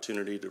the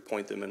opportunity to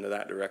point them into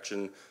that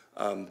direction,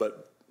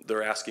 but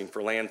they're asking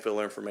for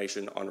landfill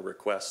information on a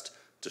request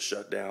to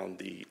shut down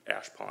the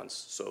ash ponds.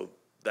 So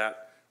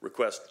that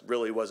request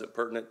really wasn't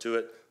pertinent to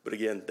it, but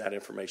again, that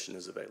information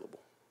is available.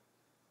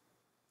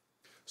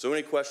 So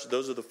any questions,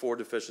 those are the 4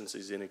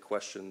 deficiencies. Any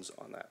questions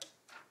on that?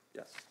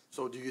 Yes.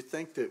 So do you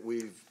think that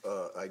we've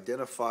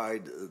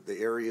identified the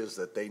areas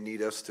that they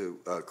need us to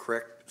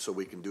correct so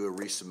we can do a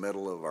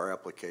resubmittal of our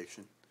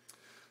application?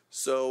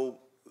 So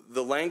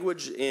the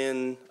language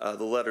in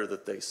the letter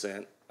that they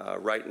sent,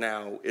 right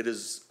now, it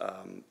is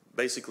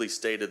basically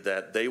stated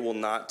that they will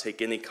not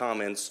take any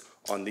comments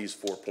on these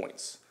 4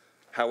 points.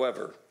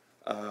 However,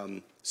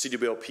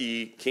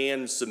 CWLP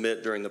can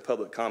submit during the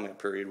public comment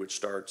period, which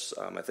starts,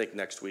 I think,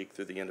 next week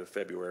through the end of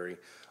February.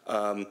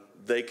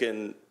 They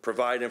can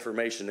provide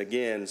information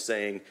again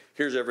saying,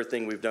 here's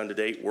everything we've done to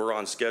date. We're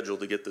on schedule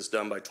to get this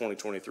done by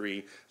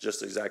 2023,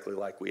 just exactly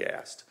like we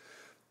asked.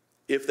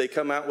 If they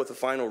come out with a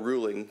final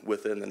ruling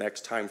within the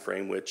next time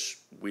frame, which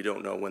we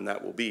don't know when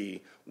that will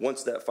be,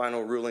 once that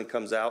final ruling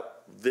comes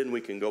out, then we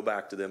can go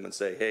back to them and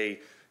say, hey,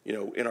 you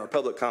know, in our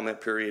public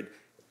comment period,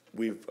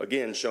 we've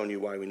again shown you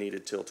why we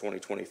needed till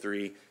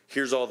 2023.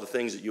 Here's all the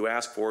things that you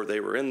asked for. They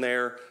were in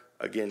there.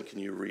 Again, can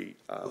you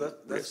That's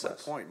my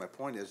reassess? point. My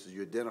point is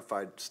you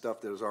identified stuff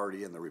that was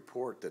already in the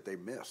report that they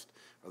missed.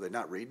 Are they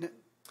not reading it?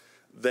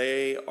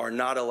 They are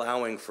not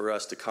allowing for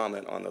us to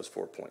comment on those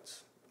 4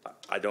 points.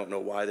 I don't know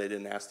why they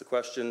didn't ask the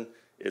question.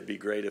 It'd be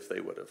great if they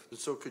would have.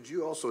 So could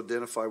you also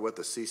identify what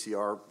the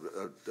CCR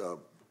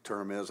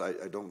term is? I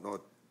don't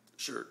know.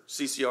 Sure.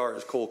 CCR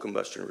is coal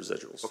combustion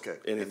residuals. Okay.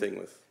 Anything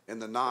with. And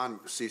the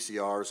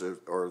non-CCRs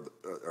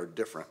are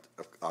different,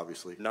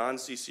 obviously.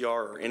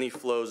 Non-CCR are any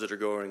flows that are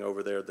going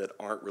over there that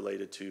aren't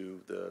related to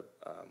the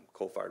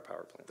coal-fired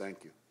power plant.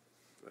 Thank you.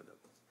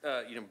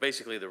 You know,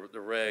 basically the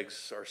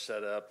regs are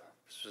set up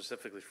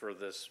specifically for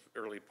this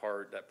early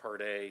part, that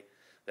Part A,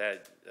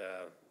 that,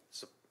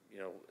 you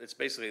know, it's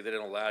basically they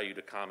don't allow you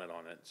to comment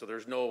on it. So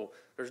there's no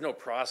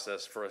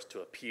process for us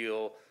to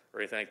appeal or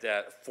anything like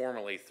that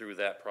formally through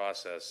that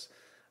process.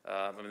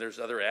 I mean, there's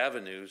other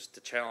avenues to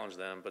challenge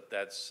them, but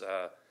that's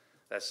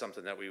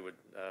something that we would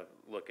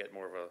look at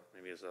more of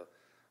maybe as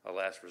a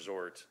last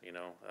resort, you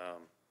know,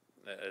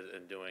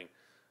 in doing.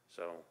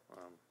 So.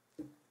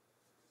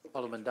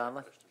 Alderman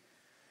Donlin?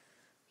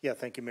 Yeah,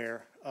 thank you,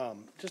 Mayor.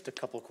 Just a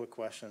couple of quick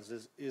questions.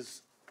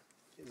 Is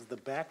the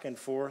back and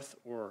forth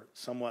or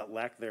somewhat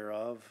lack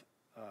thereof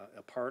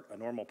a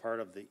normal part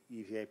of the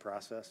EPA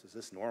process? Is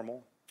this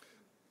normal?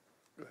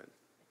 Go ahead.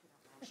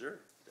 Sure.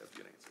 Deb's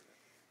gonna answer that.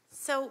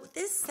 So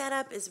this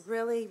setup is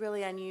really,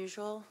 really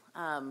unusual.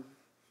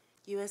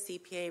 US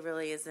EPA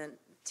really isn't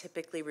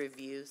typically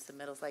reviews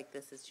submittals like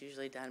this. It's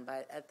usually done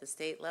at the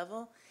state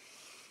level.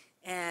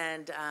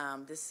 And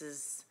this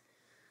is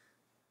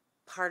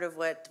part of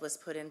what was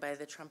put in by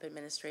the Trump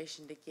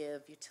administration to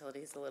give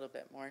utilities a little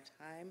bit more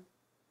time.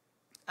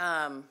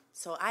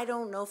 So I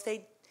don't know if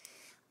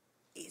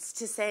it's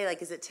to say,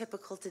 like, is it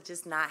typical to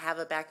just not have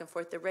a back and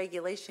forth? The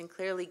regulation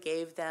clearly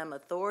gave them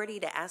authority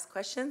to ask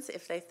questions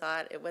if they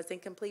thought it was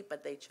incomplete,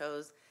 but they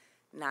chose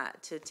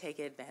not to take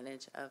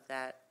advantage of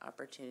that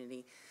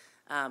opportunity.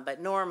 But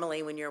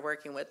normally when you're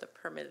working with a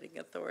permitting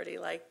authority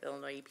like the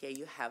Illinois EPA,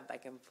 you have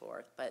back and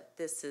forth. But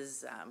this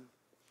is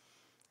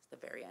a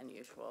very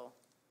unusual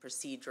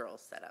procedural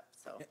setup.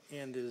 So.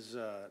 And is,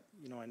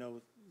 you know, I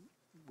know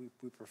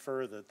we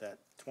prefer that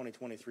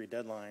 2023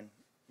 deadline,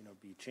 you know,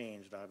 be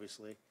changed,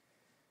 obviously.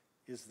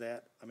 Is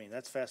that, I mean,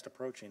 that's fast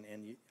approaching,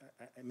 and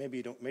maybe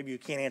you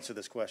can't answer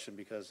this question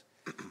because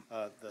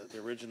the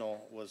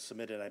original was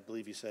submitted, I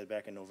believe you said,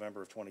 back in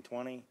November of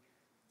 2020,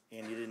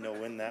 and you didn't know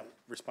when that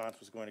response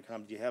was going to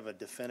come. Do you have a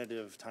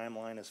definitive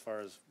timeline as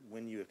far as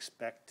when you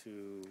expect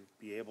to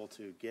be able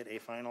to get a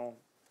final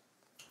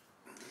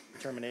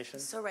determination?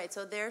 So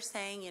they're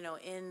saying, you know,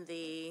 in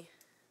the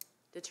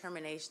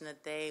determination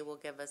that they will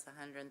give us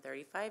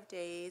 135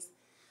 days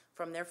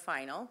from their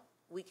final.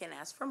 We can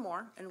ask for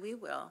more, and we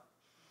will.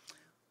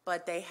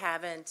 But they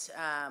haven't,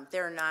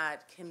 they're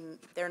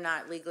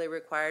not legally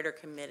required or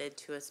committed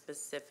to a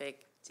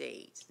specific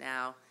date.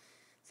 Now,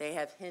 they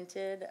have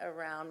hinted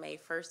around May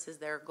 1st is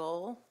their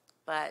goal,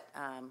 but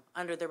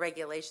under the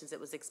regulations, it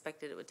was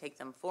expected it would take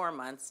them 4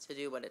 months to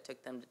do what it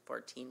took them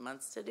 14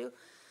 months to do.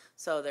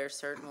 So there's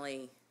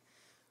certainly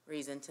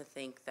reason to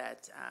think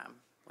that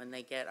when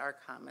they get our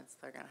comments,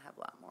 they're going to have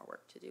a lot more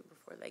work to do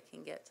before they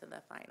can get to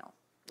the final.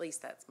 At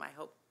least that's my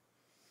hope.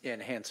 Yeah,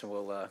 and Hanson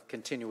will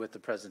continue with the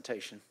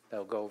presentation.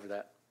 They'll go over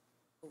that.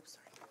 Oh,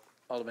 sorry.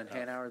 Alderman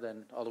Hanauer,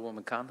 then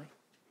Alderwoman Conley.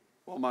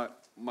 Well,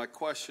 my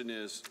question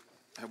is,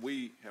 have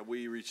we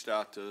reached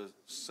out to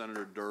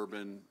Senator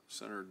Durbin,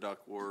 Senator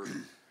Duckworth,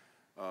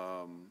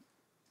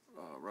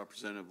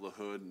 Representative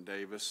LaHood and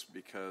Davis?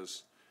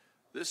 Because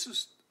this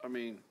is, I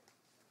mean,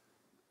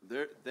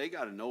 they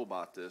got to know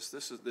about this.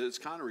 It's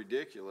kind of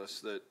ridiculous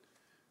that,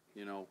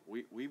 you know,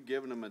 we've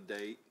given them a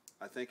date.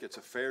 I think it's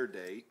a fair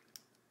date.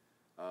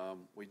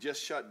 We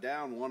just shut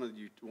down one of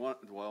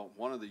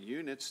the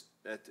units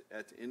at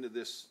the end of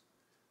this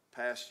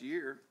past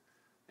year,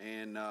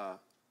 and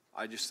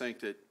I just think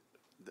that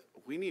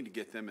we need to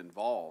get them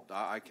involved.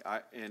 I'm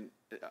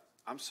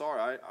sorry,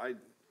 I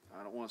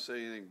don't want to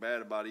say anything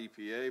bad about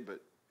EPA,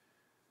 but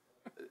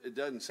it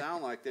doesn't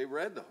sound like they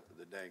read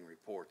the dang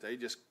report. They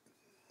just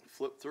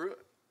flipped through it.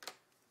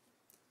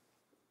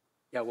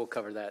 Yeah, we'll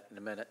cover that in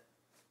a minute.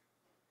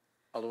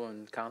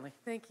 Alderwoman Conley?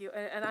 Thank you,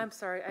 and I'm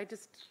sorry, I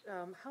just,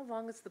 how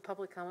long is the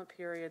public comment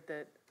period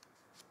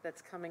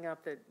that's coming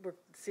up that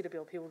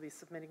CWLP will be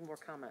submitting more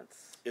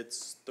comments?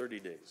 It's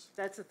 30 days.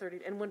 That's a 30,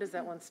 and when does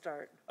that one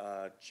start?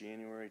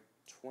 January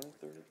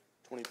 23rd,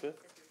 25th?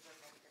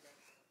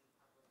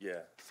 Yeah,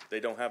 they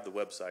don't have the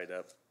website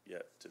up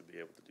yet to be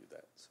able to do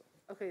that, so.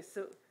 Okay,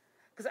 so,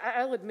 because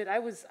I'll admit, I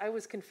was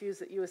confused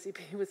that US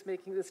EPA was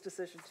making this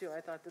decision too.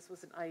 I thought this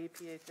was an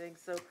IEPA thing.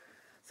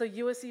 So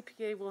US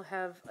EPA will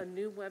have a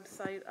new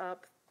website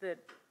up that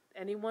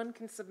anyone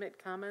can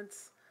submit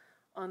comments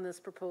on this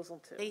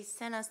proposal to. They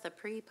sent us the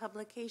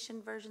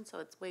pre-publication version, so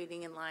it's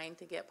waiting in line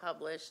to get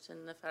published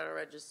in the Federal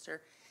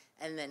Register.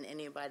 And then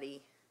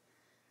anybody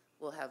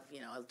will have,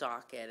 a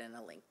docket and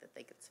a link that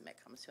they could submit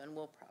comments to, and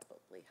we'll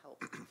probably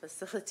help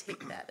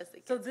facilitate that as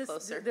it gets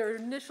closer. Their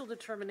initial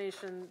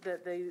determination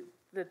that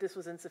this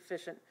was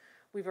insufficient,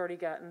 we've already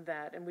gotten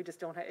that, and we just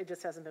don't have, it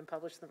just hasn't been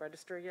published in the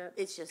register yet?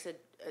 It's just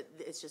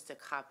a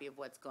copy of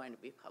what's going to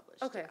be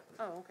published. Okay,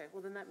 yeah. oh, okay,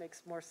 well then that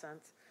makes more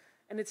sense.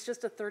 And it's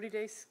just a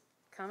 30-day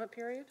comment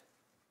period?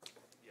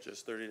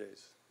 Just 30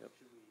 days, yep.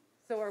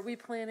 So are we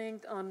planning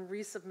on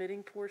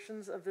resubmitting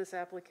portions of this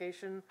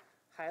application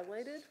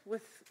highlighted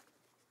with,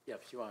 Yeah,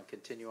 if you want to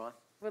continue on.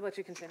 we'll let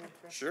you continue.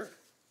 Sure.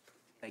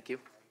 Thank you.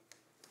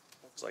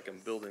 Looks like I'm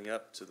building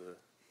up to the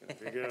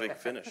big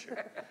finish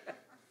here.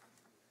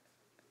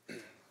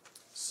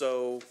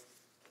 So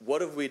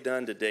what have we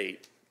done to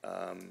date,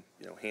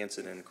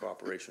 Hanson in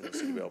cooperation with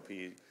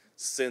CWLP,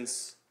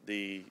 since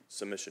the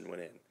submission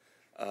went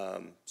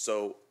in?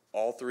 So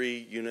all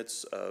 3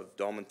 units of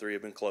Dolman 3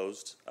 have been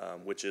closed,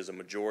 which is a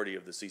majority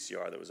of the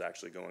CCR that was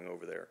actually going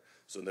over there.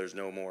 So there's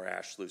no more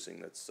ash sluicing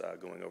that's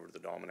going over to the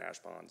Dolman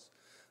ash ponds.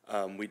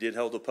 We did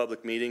hold a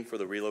public meeting for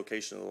the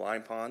relocation of the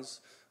lime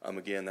ponds.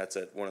 Again, that's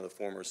at one of the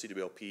former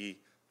CWLP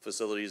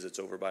facilities. It's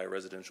over by a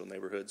residential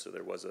neighborhood, so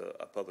there was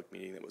a public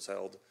meeting that was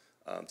held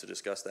to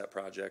discuss that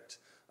project.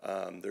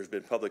 There's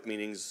been public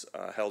meetings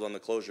held on the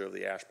closure of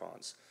the ash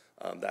ponds.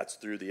 That's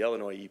through the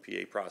Illinois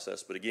EPA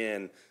process, but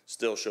again,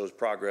 still shows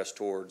progress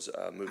towards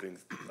moving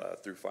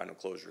through final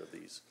closure of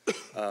these.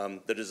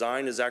 The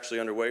design is actually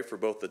underway for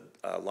both the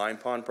Lime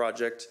Pond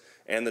project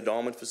and the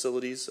Dolman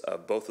facilities.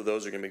 Both of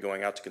those are going to be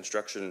going out to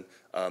construction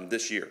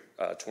this year.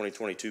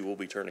 2022 will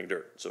be turning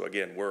dirt. So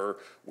again,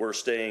 we're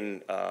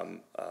staying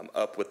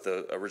up with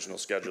the original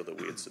schedule that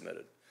we had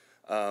submitted.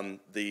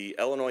 The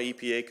Illinois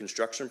EPA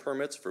construction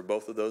permits for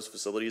both of those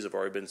facilities have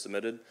already been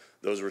submitted.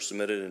 Those were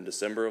submitted in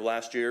December of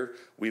last year.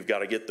 We've got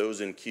to get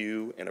those in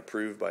queue and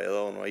approved by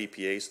Illinois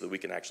EPA so that we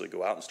can actually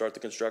go out and start the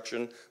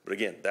construction. But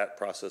again, that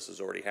process has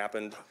already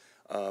happened.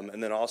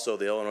 And then also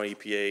the Illinois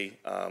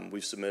EPA,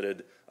 we've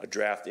submitted a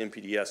draft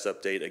NPDES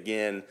update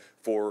again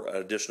for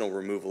additional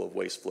removal of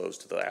waste flows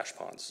to the ash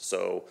ponds.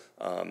 So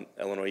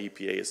Illinois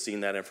EPA has seen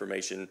that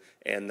information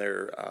and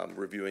they're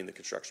reviewing the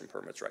construction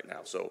permits right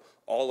now. So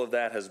all of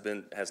that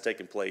has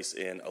taken place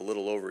in a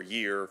little over a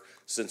year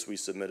since we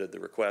submitted the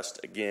request.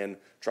 Again,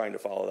 trying to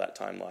follow that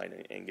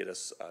timeline and get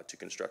us to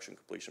construction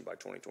completion by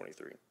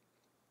 2023.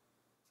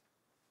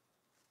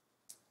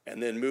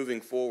 And then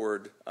moving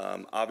forward,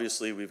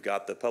 obviously we've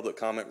got the public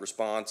comment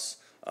response.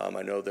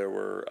 I know there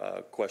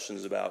were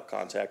questions about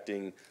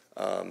contacting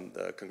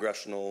the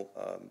congressional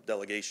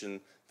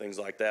delegation, things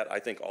like that. I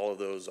think all of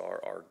those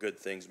are good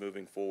things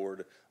moving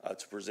forward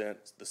to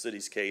present the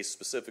city's case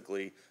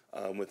specifically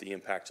with the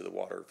impact to the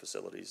water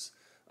facilities.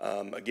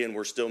 Again,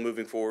 we're still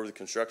moving forward with the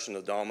construction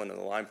of the Dolman and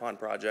the Lime Pond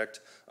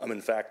project.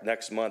 In fact,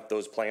 next month,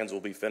 those plans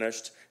will be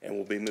finished, and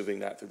we'll be moving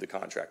that through the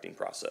contracting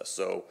process.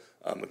 So,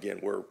 again,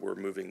 we're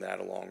moving that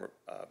along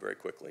very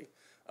quickly.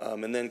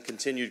 And then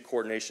continued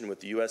coordination with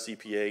the US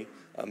EPA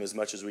as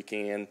much as we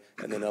can,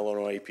 and then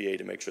Illinois EPA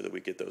to make sure that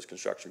we get those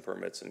construction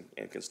permits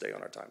and can stay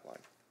on our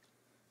timeline.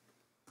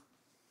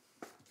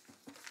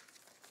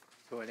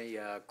 So any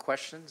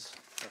questions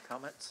or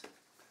comments?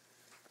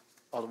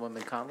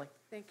 Alderwoman Conley?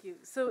 Thank you.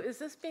 So is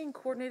this being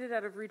coordinated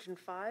out of Region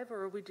 5,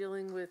 or are we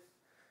dealing with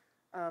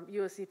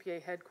US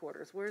EPA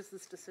headquarters? Where is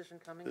this decision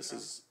coming from? This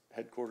is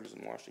headquarters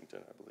in Washington,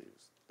 I believe.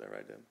 Is that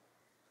right, Deb?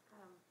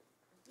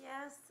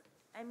 Yes,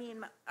 I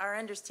mean, our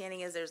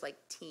understanding is there's like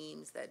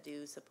teams that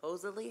do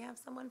supposedly have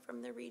someone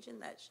from the region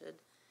that should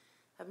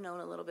have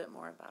known a little bit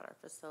more about our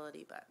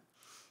facility, but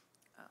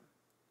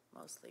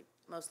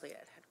mostly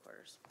at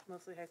headquarters.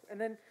 Mostly headquarters. And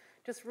then,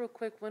 just real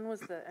quick, when was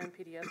the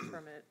NPDES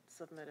permit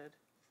submitted?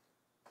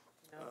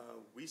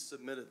 We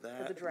submitted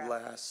that the draft.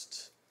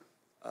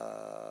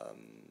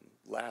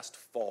 last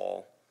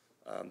fall.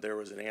 There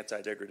was an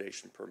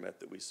anti-degradation permit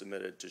that we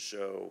submitted to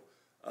show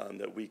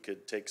that we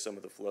could take some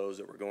of the flows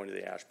that were going to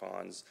the ash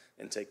ponds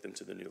and take them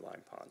to the new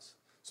lime ponds.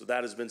 So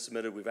that has been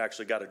submitted. We've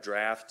actually got a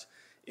draft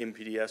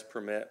NPDES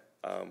permit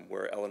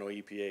where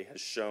Illinois EPA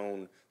has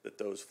shown that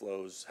those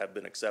flows have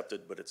been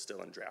accepted, but it's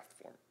still in draft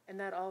form. And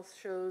that all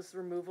shows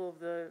removal of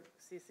the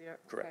CCR?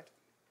 Correct. Okay.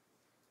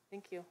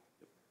 Thank you.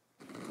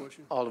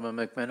 Question? Alderman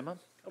McMinimum?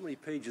 How many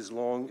pages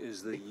long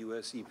is the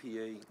US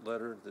EPA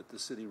letter that the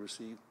city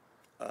received?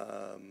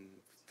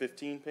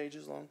 15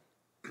 pages long?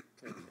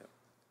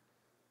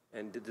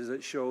 And does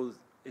it show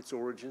its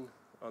origin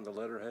on the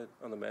letterhead,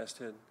 on the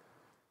masthead?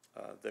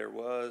 There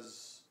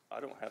was, I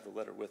don't have the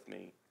letter with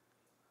me.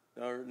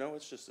 No,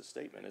 it's just a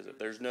statement, is it?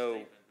 There's no.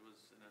 It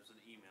was an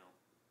email.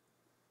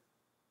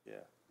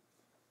 Yeah.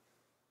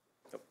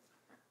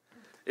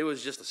 It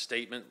was just a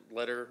statement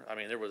letter. I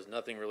mean, there was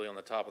nothing really on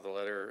the top of the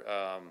letter.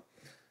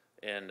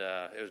 And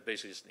it was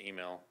basically just an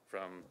email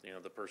from,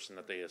 the person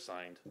that they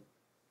assigned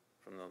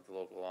from the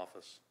local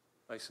office.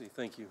 I see,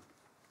 thank you.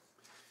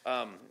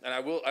 And I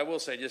will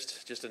say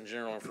just in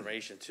general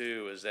information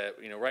too, is that,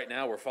 right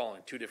now we're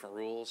following two different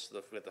rules.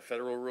 We got the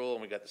federal rule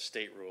and we got the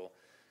state rule.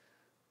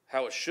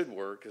 How it should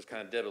work, as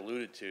kind of Deb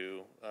alluded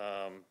to,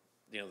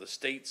 the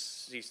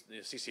state's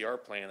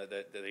CCR plan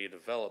that they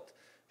developed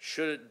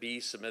should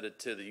be submitted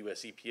to the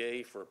US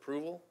EPA for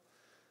approval,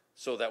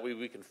 so that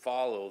we can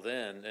follow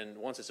then, and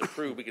once it's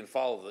approved, we can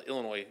follow the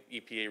Illinois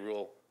EPA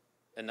rule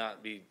and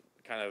not be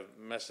kind of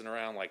messing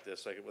around like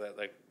this,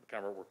 like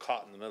kind of we're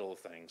caught in the middle of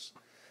things.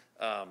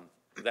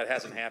 That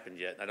hasn't happened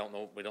yet. I don't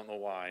know, we don't know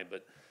why,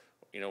 but,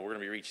 we're gonna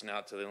be reaching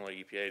out to the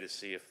Illinois EPA to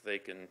see if they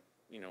can,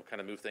 kind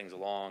of move things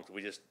along.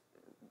 We just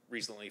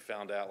recently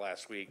found out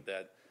last week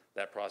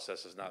that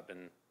process has not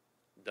been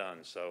done,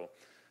 so,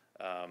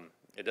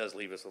 it does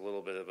leave us a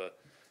little bit of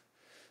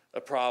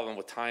a problem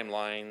with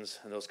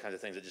timelines and those kinds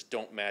of things that just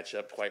don't match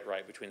up quite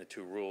right between the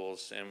two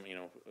rules. And,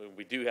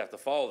 we do have to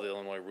follow the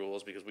Illinois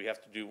rules because we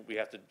have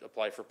to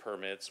apply for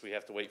permits. We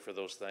have to wait for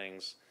those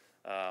things,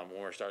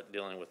 when we start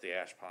dealing with the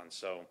ash ponds.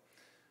 So,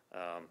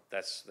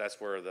 that's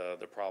where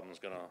the problem's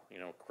gonna,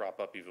 crop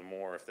up even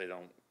more if they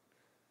don't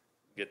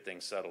get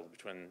things settled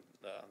between,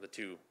 the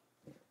two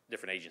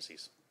different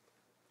agencies.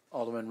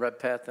 Alderman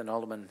Redpath and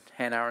Alderman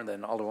Hanauer, and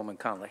then Alderwoman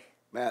Conley.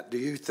 Matt, do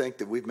you think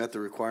that we've met the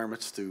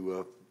requirements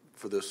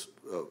for this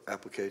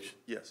application?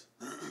 Yes.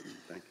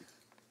 Thank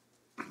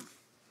you.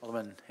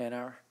 Alderman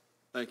Hanauer?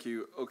 Thank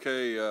you.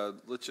 Okay,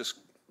 let's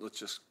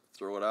just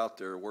throw it out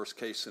there. Worst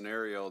case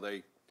scenario,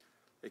 they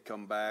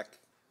come back,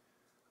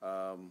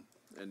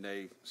 and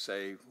they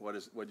say,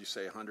 what'd you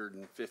say,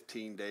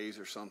 115 days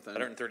or something?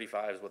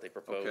 135 is what they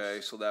proposed.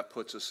 Okay, so that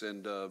puts us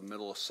into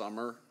middle of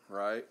summer,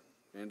 right?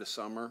 Into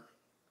summer,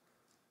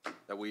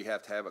 that we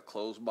have to have it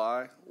closed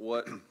by.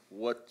 What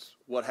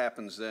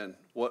happens then?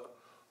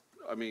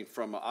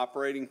 From an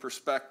operating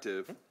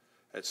perspective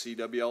at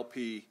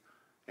CWLP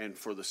and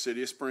for the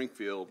city of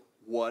Springfield,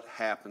 what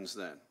happens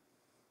then?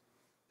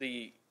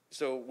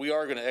 So we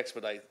are going to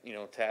expedite,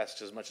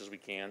 tasks as much as we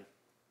can.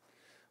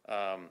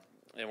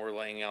 And we're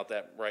laying out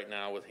that right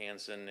now with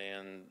Hanson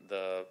and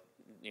the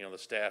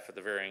staff at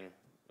the varying,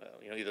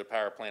 either the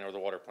power plant or the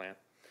water plant.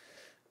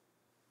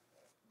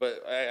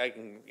 But I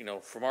can,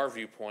 from our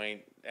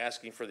viewpoint,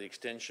 asking for the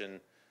extension,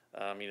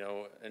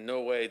 in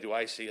no way do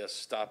I see us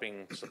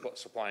stopping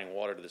supplying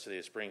water to the city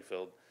of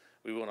Springfield.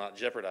 We will not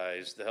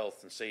jeopardize the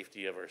health and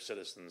safety of our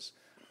citizens.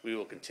 We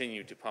will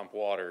continue to pump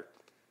water,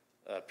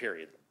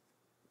 period,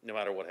 no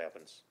matter what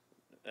happens.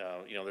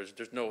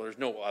 There's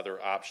no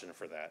other option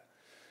for that.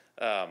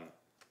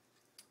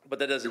 But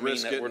that doesn't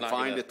mean that we're not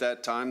fined at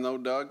that time, though,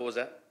 Doug? What was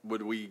that?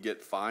 Would we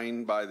get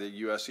fined by the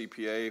US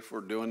EPA for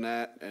doing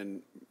that?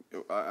 And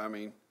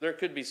there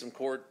could be some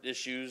court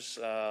issues.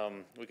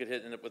 We could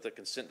end up with a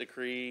consent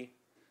decree,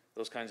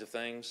 those kinds of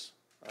things.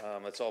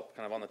 That's all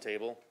kind of on the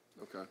table.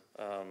 Okay.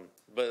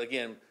 But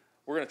again,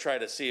 we're going to try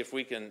to see if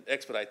we can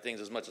expedite things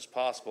as much as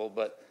possible.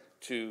 But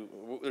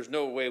there's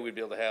no way we'd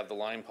be able to have the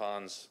lime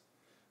ponds,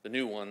 the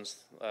new ones,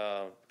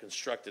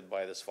 constructed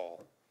by this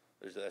fall.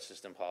 That's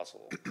just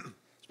impossible.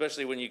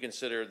 Especially when you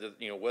consider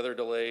the weather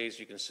delays,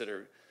 you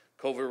consider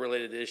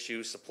COVID-related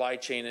issues, supply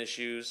chain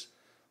issues.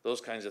 Those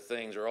kinds of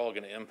things are all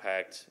going to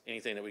impact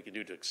anything that we can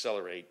do to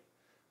accelerate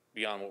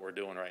beyond what we're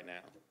doing right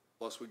now.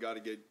 Plus, we got to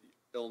get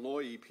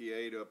Illinois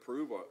EPA to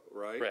approve it,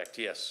 right? Correct,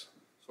 yes.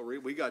 So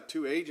we got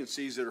two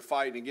agencies that are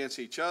fighting against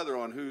each other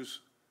on who's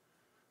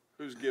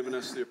giving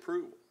us the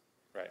approval.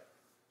 Right.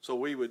 So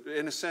we would,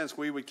 in a sense,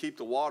 we would keep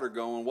the water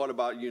going. What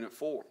about Unit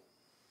 4?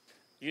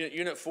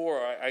 Unit 4,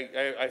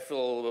 I feel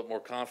a little bit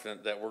more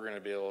confident that we're going to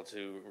be able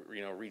to,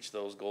 reach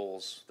those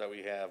goals that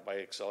we have by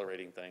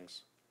accelerating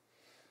things.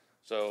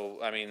 So,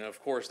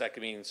 of course, that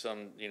could mean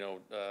some,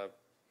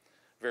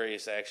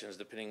 various actions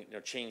depending,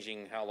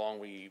 changing how long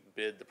we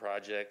bid the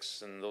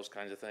projects and those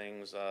kinds of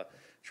things,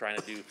 trying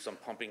to do some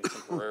pumping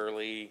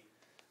temporarily.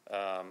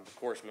 Of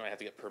course, we might have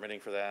to get permitting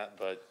for that,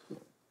 but,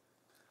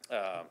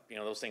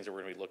 those things that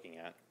we're going to be looking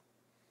at.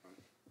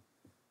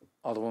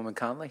 Alderwoman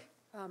Conley?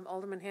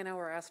 Alderman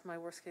Hanauer asked my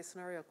worst-case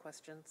scenario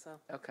question, so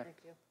Okay. thank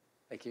you.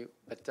 Thank you.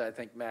 But I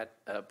think Matt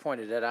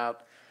pointed it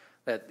out,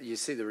 that you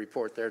see the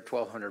report there,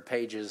 1,200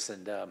 pages,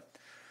 and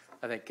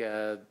I think,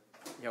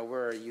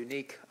 we're a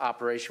unique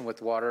operation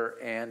with water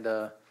and,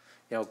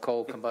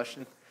 coal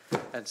combustion.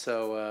 And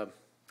so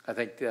I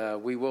think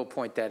we will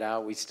point that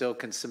out. We still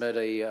can submit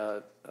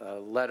a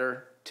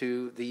letter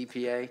to the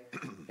EPA.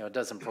 It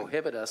doesn't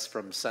prohibit us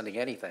from sending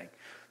anything,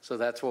 So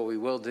that's what we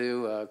will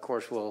do. Of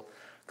course, we'll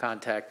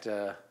contact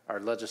our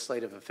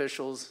legislative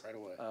officials. Right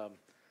away.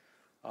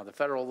 On the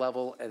federal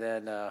level, and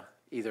then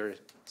either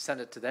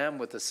send it to them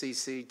with a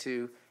CC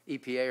to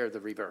EPA or the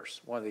reverse,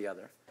 one or the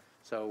other.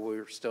 So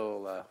we're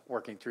still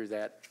working through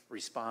that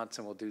response,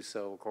 and we'll do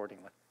so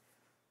accordingly.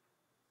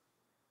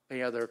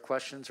 Any other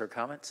questions or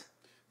comments?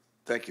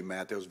 Thank you,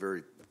 Matt. That was a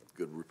very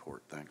good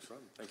report. Thanks.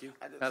 Thank you.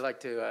 I'd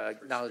like to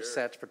acknowledge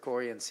Satch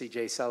Pecori and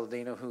CJ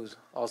Saladino, who's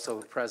also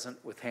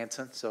present with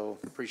Hanson. So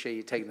appreciate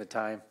you taking the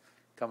time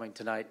coming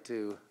tonight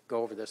to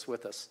go over this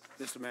with us.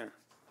 Mr. Mayor,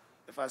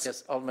 if I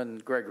Yes, Alderman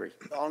Gregory.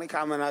 the only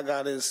comment I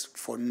got is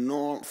for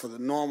the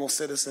normal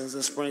citizens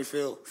in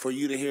Springfield, for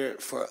you to hear,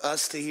 for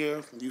us to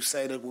hear, you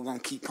say that we're gonna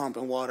keep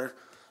pumping water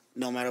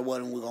no matter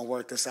what, and we're gonna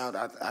work this out.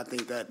 I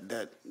think that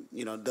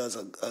does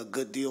a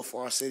good deal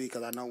for our city,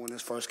 because I know when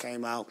this first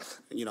came out,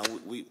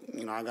 we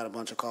I got a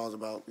bunch of calls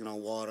about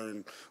water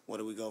and where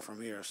do we go from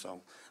here.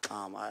 So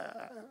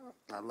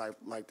I'd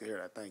like to hear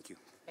that. Thank you.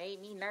 Made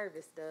me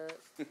nervous, Doug.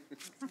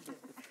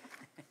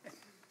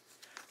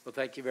 Well,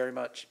 thank you very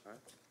much.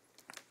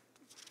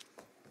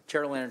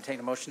 Chair will entertain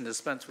a motion to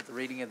dispense with the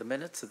reading of the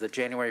minutes of the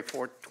January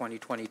 4th,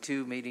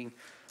 2022 meeting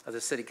of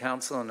the City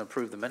Council and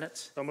approve the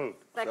minutes. So moved.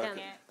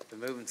 Second. Been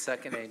moved and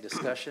second. Any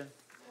discussion?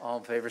 All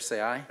in favor, say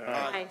aye.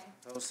 Aye.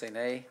 Opposed, say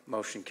nay.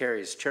 Motion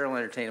carries. Chair will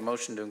entertain a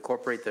motion to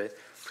incorporate the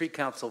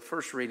pre-council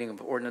first reading of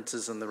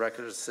ordinances in the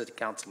record of the City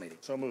Council meeting.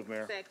 So moved,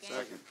 Mayor.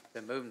 Second.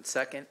 Been moved and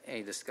second.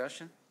 Any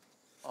discussion?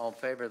 All in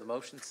favor of the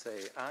motion,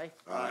 say aye.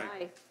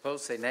 Aye.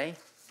 Opposed, say nay.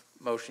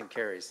 Motion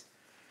carries.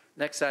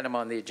 Next item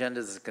on the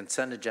agenda is the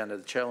consent agenda.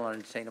 The chair will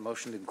entertain a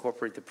motion to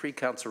incorporate the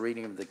pre-council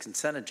reading of the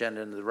consent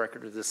agenda into the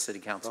record of this City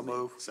Council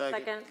meeting.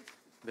 Second.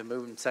 Been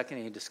moved and second.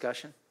 Any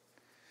discussion?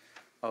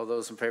 All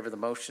those in favor of the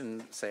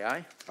motion, say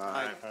aye.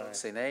 Aye. Opposed,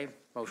 say nay.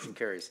 Motion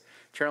carries.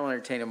 Chair will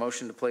entertain a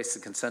motion to place the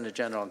consent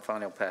agenda on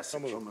final passage. So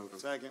moved.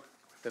 Second.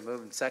 Been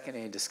moved and second.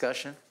 Any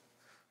discussion?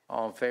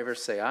 All in favor,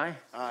 say aye.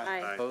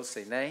 Aye. Opposed,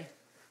 say nay.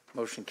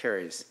 Motion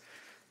carries.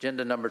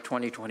 Agenda number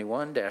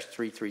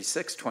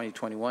 2021-336,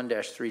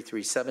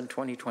 2021-337,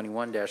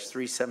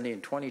 2021-370,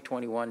 and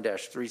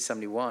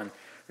 2021-371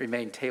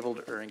 remain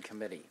tabled or in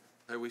committee.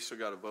 Hey, we still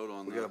got to vote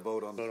on that. We got to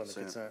vote on the Vote on the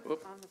consent.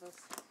 consent.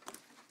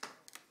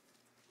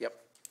 Yep.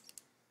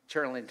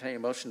 Chair will entertain a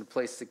motion to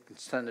place the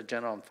consent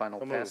agenda on final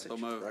So moved. passage. So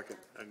moved. Second.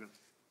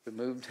 Been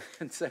moved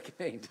and second.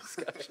 Any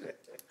discussion?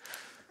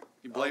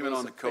 You blame it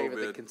on the All those in favor of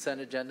the COVID.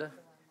 consent agenda?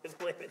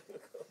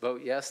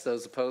 Vote yes.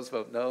 Those opposed,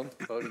 vote no.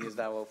 Voting is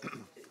now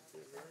open.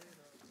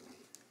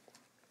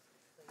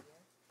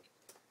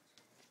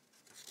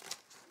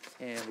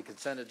 And the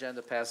consent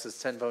agenda passes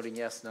 10 voting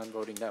yes, none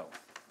voting no.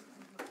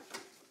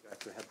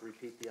 Do I have to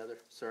repeat the other,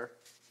 sir?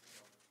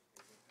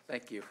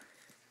 Thank you.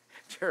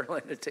 Chair will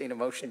entertain a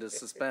motion to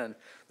suspend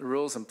the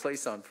rules and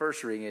place on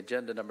first reading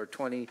agenda number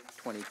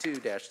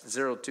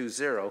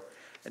 2022-020,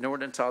 an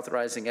ordinance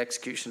authorizing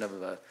execution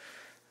of a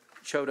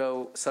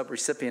Chodo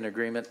subrecipient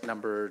agreement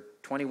number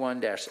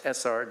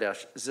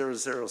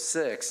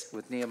 21-SR-006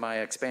 with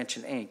Nehemiah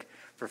Expansion, Inc.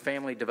 for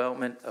family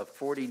development of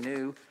 40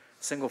 new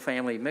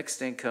single-family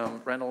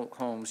mixed-income rental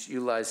homes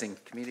utilizing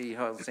community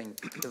housing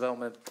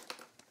development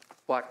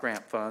block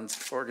grant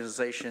funds,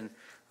 organization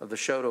of the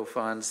Chodo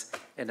funds,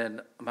 in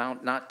an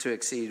amount not to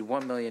exceed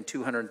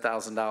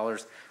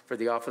 $1,200,000 for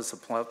the Office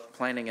of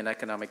Planning and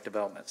Economic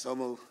Development. So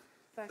moved.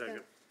 Second.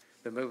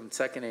 Been moved and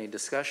second. Any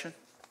discussion?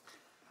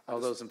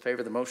 All those in favor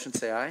of the motion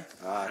say aye.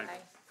 Aye.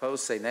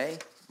 Opposed, say nay.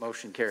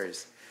 Motion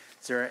carries.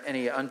 Is there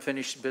any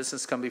unfinished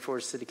business come before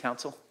the City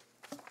Council?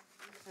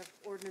 Have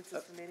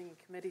ordinances remaining in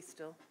committee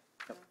still.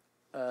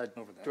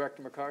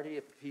 Director McCarty,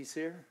 if he's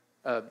here,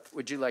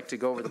 would you like to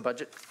go over the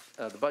budget?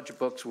 The budget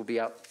books will be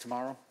out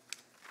tomorrow.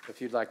 If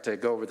you'd like to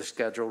go over the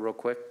schedule real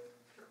quick.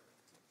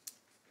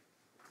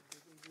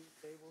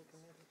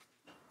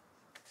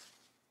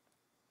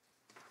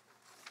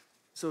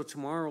 So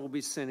tomorrow we'll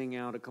be sending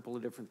out a couple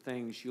of different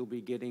things. You'll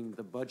be getting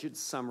the budget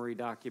summary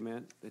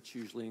document that's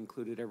usually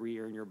included every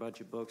year in your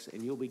budget books,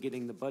 and you'll be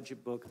getting the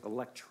budget book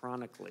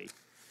electronically.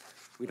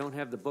 We don't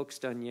have the books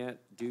done yet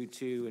due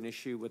to an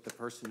issue with the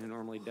person who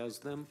normally does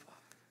them.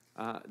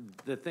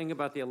 The thing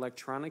about the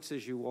electronics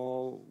is you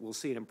all will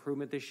see an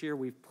improvement this year.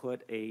 We've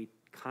put a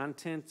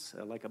content,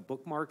 like a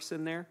bookmarks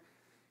in there.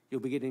 You'll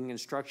be getting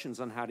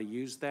instructions on how to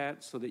use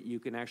that so that you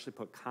can actually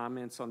put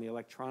comments on the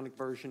electronic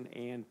version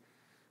and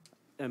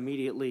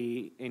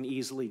immediately and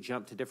easily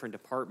jump to different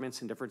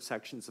departments and different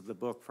sections of the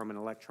book from an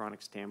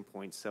electronic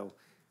standpoint. So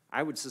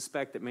I would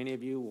suspect that many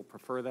of you will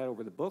prefer that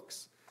over the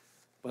books,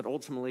 but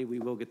ultimately we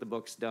will get the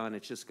books done.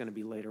 It's just going to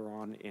be later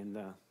on in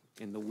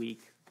the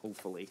week,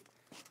 hopefully,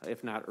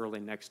 if not early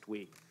next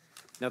week.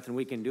 Nothing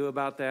we can do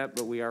about that,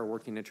 but we are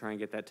working to try and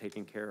get that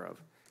taken care of.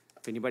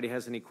 If anybody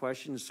has any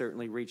questions,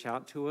 certainly reach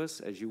out to us.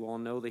 As you all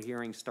know, the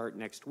hearings start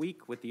next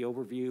week with the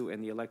overview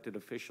and the elected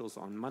officials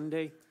on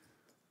Monday,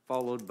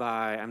 followed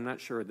by, I'm not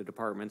sure of the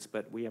departments,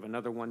 but we have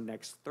another one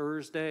next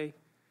Thursday,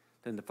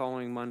 then the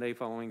following Monday,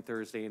 following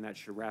Thursday, and that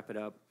should wrap it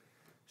up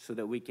so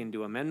that we can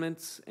do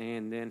amendments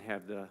and then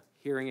have the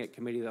hearing at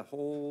committee of the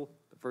whole,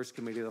 the first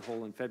committee of the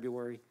whole in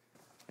February,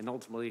 and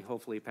ultimately,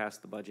 hopefully, pass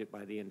the budget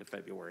by the end of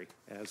February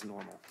as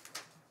normal.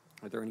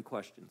 Are there any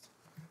questions?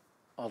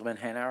 Alderman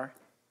Hanauer?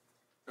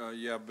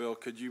 Yeah, Bill,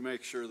 could you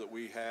make sure that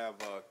we have,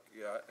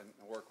 and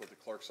work with the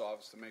clerk's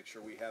office to make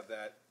sure we have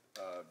that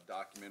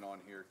document on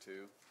here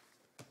too,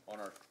 on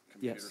our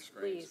computer Yes.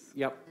 screens? Please.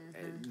 Yep,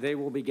 they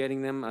will be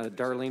getting them.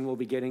 Darlene will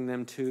be getting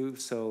them too.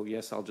 So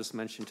yes, I'll just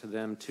mention to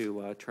them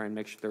to try and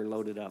make sure they're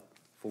loaded up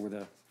for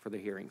the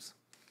hearings.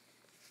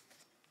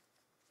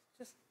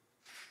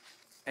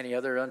 Any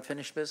other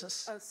unfinished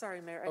business? Oh, sorry,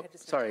 Mayor, I had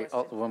just a Sorry,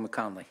 question. Alderwoman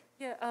Conley.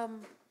 Yeah,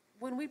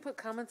 when we put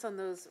comments on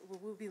those, will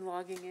we be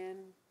logging in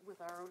with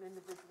our own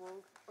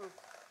individual, or will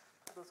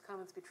those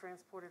comments be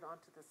transported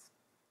onto this?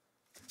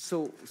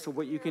 So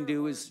what you can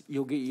do is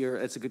you'll get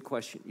that's a good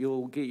question.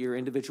 You'll get your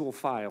individual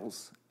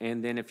files,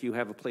 and then if you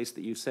have a place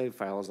that you save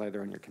files,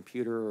 either on your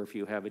computer or if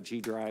you have a G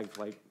drive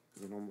like,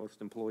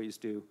 most employees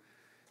do,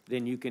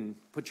 then you can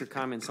put your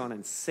comments on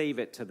and save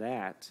it to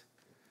that.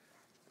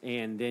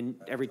 And then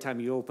every time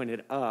you open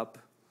it up,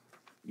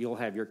 you'll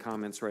have your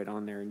comments right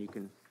on there and you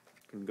can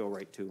go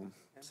right to them.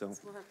 So,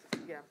 We'll have to,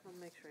 yeah, I'll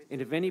make sure. and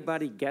if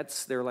anybody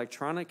gets their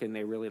electronic and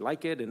they really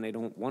like it and they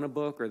don't want a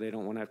book or they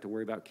don't want to have to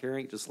worry about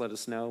carrying it, just let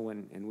us know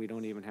and we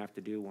don't even have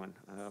to do one.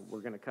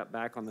 We're going to cut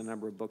back on the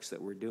number of books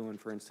that we're doing.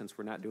 For instance,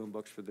 we're not doing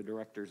books for the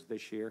directors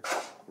this year.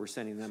 We're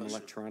sending them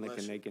electronic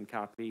and they can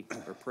copy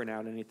or print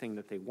out anything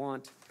that they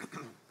want.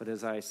 But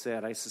as I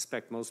said, I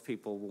suspect most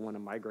people will want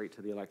to migrate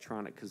to the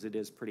electronic because it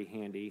is pretty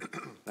handy.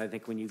 I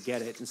think when you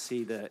get it and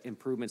see the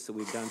improvements that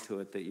we've done to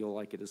it, that you'll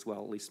like it as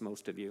well, at least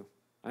most of you.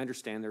 I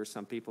understand there are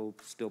some people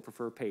who still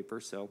prefer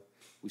paper, so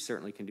we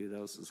certainly can do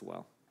those as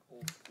well.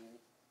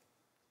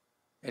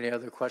 Any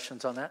other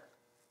questions on that?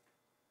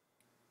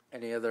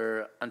 Any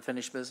other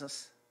unfinished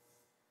business?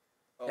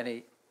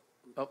 Alderman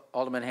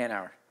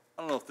Hanauer.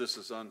 I don't know if this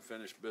is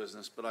unfinished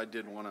business, but I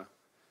did want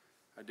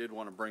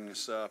to bring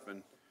this up.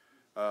 And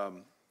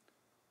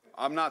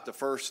I'm not the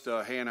first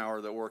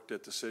Hanauer that worked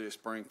at the city of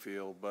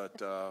Springfield,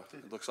 but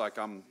it looks like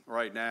I'm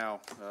right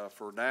now,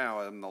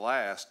 I'm the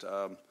last.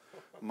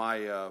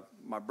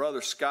 My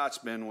brother Scott's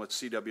been with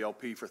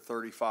CWLP for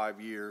 35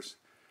 years,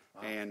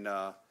 and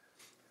I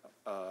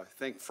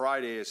think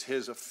Friday is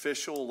his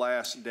official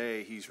last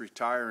day. He's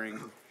retiring.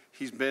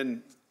 He's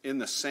been in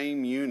the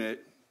same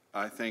unit,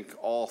 I think,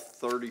 all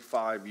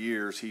 35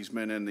 years. He's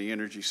been in the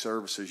Energy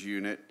Services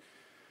unit,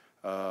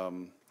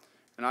 and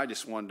I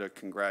just wanted to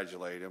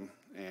congratulate him,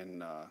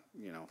 and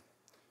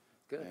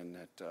Good. and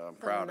that I'm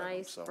proud of him.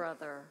 Nice So.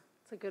 brother.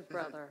 It's a good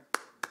brother.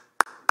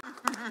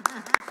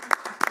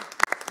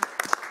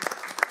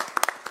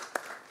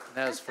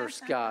 That was for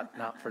Scott,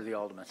 not for the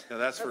alderman. Yeah,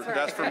 that's for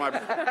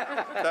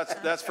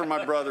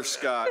my brother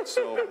Scott.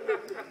 So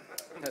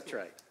That's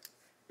right.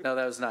 No,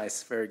 that was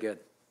nice. Very good.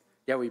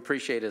 Yeah, we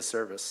appreciate his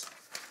service.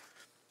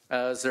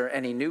 Is there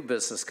any new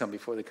business come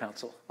before the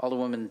council?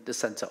 Alderwoman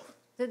DeCento.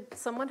 Did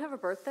someone have a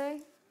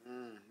birthday?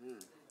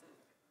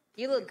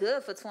 You look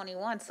good for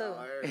 21 too.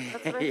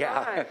 That's what I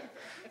Yeah. thought.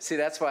 See,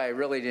 that's why I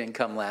really didn't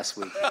come last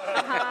week.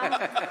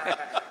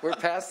 We're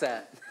past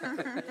that.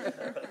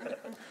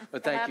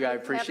 But thank you. I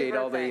Happy appreciate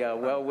all the birthday.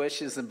 well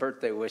wishes and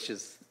birthday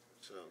wishes.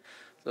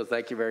 So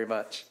thank you very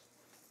much.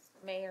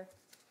 Mayor,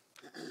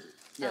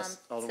 Yes,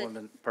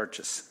 Alderwoman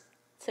Purchase.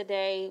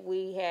 today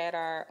we had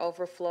our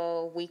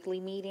overflow weekly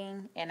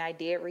meeting, and I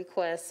did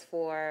request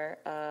for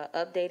a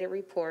updated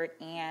report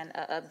and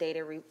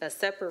a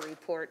separate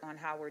report on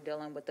how we're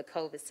dealing with the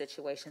COVID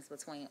situations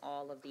between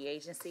all of the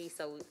agencies.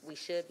 So we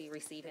should be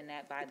receiving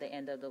that by the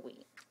end of the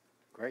week.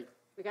 Great.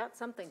 We got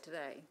something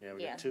today. Yeah,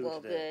 we Yeah, got two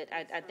well, today.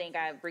 good. I think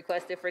I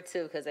requested for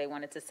two because they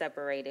wanted to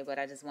separate it, but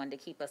I just wanted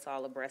to keep us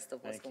all abreast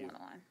of what's Thank you.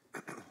 going on.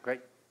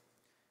 Great.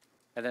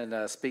 And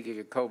then speaking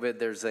of COVID,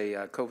 there's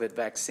a COVID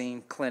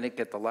vaccine clinic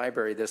at the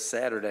library this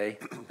Saturday.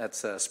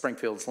 That's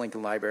Springfield's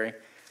Lincoln Library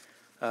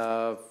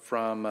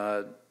from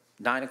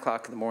 9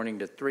 o'clock in the morning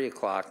to 3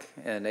 o'clock,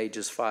 and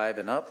ages 5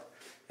 and up.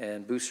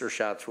 And booster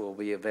shots will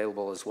be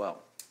available as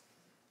well.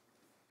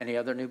 Any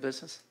other new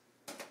business?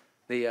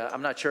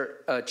 I'm not sure,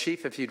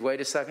 Chief, if you'd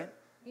wait a second.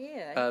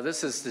 Yeah.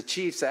 This is the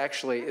Chief's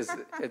actually,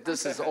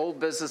 this is old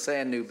business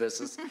and new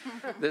business.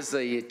 This is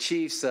the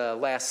Chief's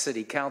last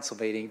city council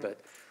meeting, but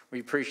we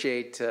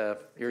appreciate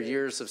your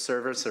years of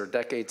service or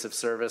decades of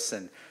service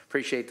and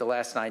appreciate the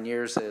last 9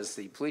 years as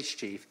the police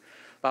chief.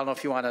 I don't know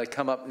if you want to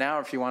come up now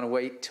or if you want to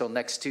wait till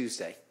next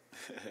Tuesday.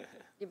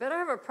 You better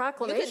have a You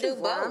proclamation could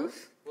do for him.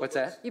 both. What's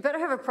that? You better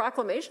have a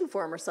proclamation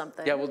for him or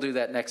something. Yeah, we'll do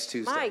that next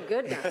Tuesday. My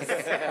goodness.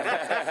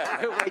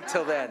 Wait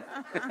till then.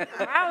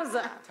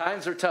 Wowza.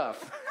 Times are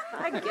tough.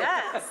 I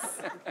guess.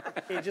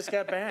 He just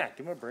got back.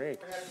 Give him a break.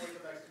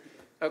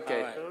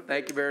 Okay,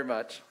 thank you very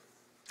much.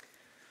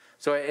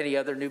 So any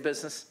other new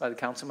business by the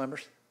council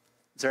members?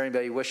 Is there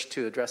anybody who wish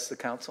to address the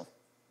council?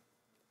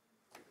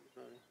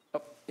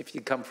 Oh, if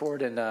you come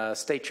forward and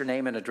state your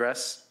name and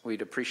address,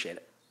 we'd appreciate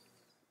it.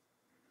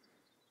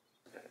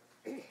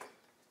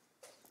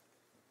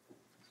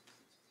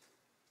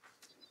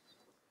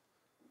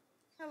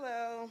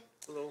 Hello.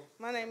 Hello.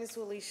 My name is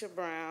Felicia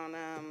Brown.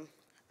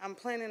 I'm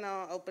planning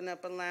on opening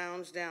up a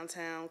lounge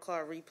downtown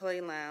called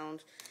Replay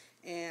Lounge.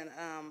 And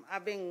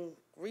I've been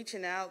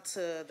reaching out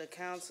to the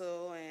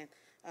council, and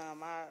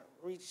I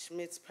reached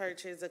Ms.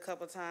 Purchase a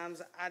couple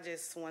times. I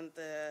just want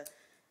to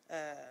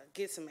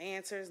get some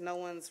answers. No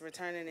one's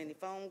returning any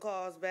phone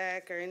calls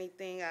back or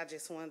anything. I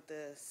just want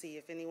to see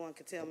if anyone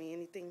could tell me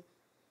anything.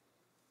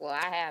 Well,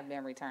 I have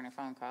been returning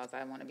phone calls.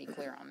 I want to be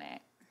clear on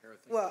that.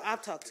 Well,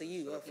 I've talked to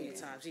you a few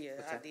times. Yeah,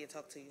 I did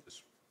talk to you.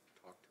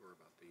 Talk to her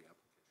about the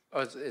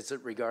application. Oh, is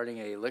it regarding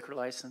a liquor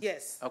license?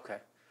 Yes. Okay.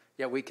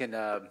 Yeah, we can,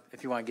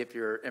 if you want to give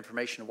your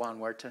information to Juan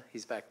Huerta,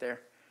 he's back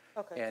there.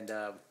 Okay. And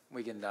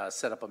we can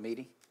set up a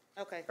meeting.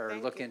 Okay. Or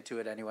thank look you. into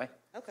it anyway.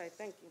 Okay,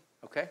 thank you.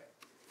 Okay?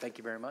 Thank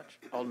you very much.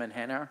 Alderman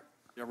Hanauer?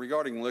 Yeah,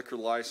 regarding liquor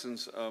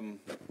license,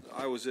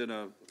 I was in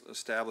a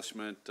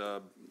establishment,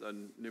 a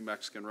New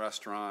Mexican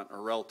restaurant,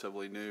 or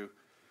relatively new.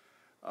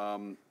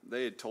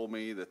 They had told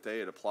me that they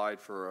had applied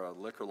for a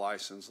liquor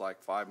license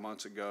like 5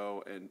 months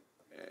ago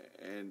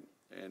and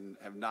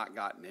have not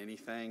gotten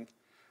anything.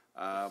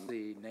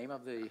 The name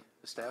of the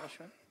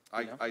establishment?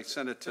 I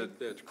sent it to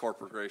the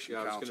Corporation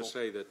Council. Yeah, I was going to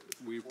say that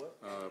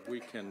we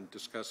can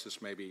discuss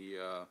this maybe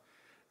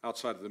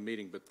outside of the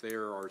meeting, but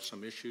there are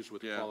some issues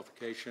with the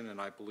qualification,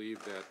 and I believe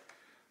that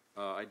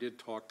I did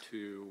talk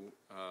to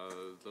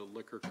the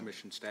Liquor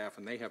Commission staff,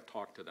 and they have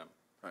talked to them.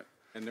 Right.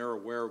 And they're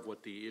aware of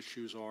what the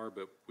issues are,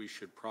 but we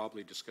should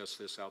probably discuss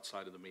this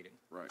outside of the meeting.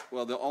 Right.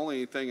 Well, the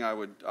only thing I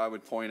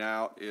would point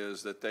out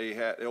is that they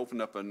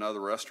opened up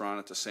another restaurant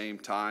at the same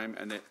time,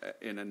 and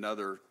in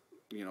another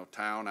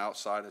town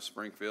outside of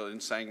Springfield in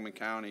Sangamon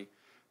County.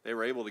 They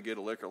were able to get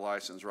a liquor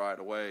license right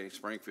away.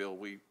 Springfield,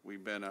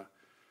 we've been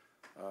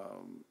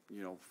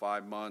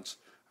 5 months.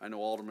 I know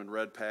Alderman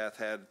Redpath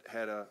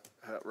had a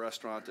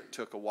restaurant that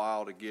took a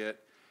while to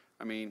get.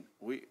 I mean,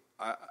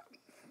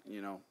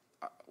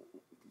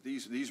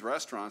 these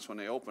restaurants, when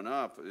they open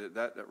up,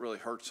 that really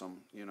hurts them,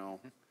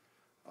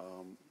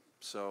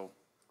 so.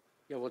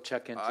 Yeah, we'll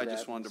check into that. I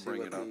just wanted to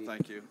bring it up.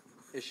 Thank you.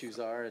 Issues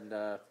are,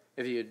 and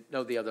if you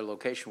know the other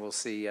location, we'll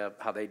see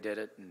how they did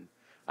it. And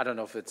I don't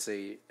know if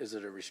is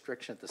it a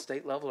restriction at the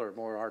state level or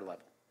more our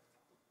level?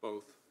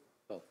 Both.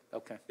 Both,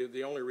 okay.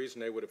 The only reason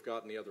they would have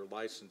gotten the other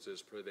license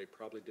is they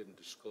probably didn't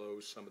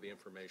disclose some of the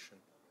information.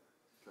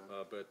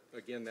 But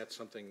again, that's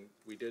something,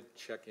 we did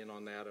check in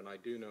on that, and I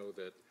do know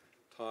that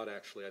Todd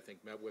actually, I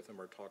think, met with him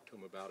or talked to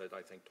him about it,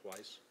 I think,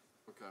 twice.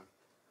 Okay.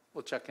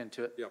 We'll check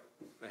into it. Yep.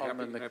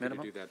 Alderman Happy to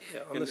McMiniman? do that.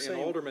 Yeah, And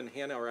Alderman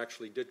Hanauer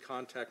actually did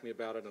contact me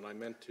about it, and I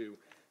meant to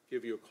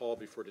give you a call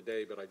before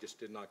today, but I just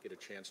did not get a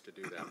chance to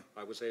do that.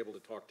 I was able to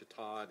talk to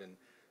Todd, and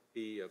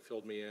he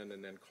filled me in,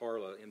 and then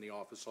Carla in the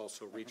office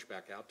also reached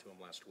back out to him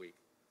last week.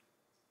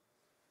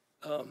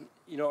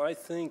 I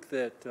think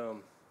that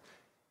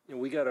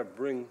we got to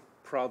bring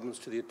problems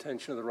to the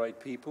attention of the right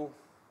people,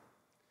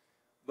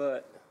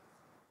 but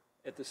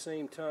at the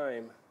same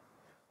time,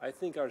 I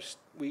think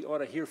we ought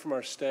to hear from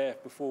our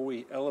staff before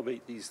we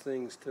elevate these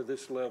things to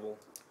this level.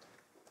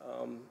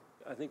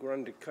 I think we're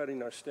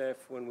undercutting our staff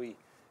when we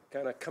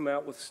kind of come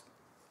out with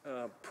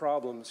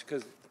problems,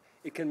 because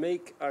it can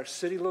make our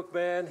city look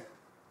bad,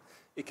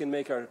 it can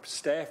make our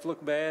staff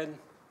look bad,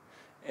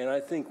 and I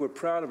think we're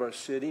proud of our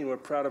city and we're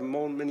proud of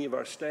many of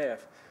our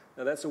staff.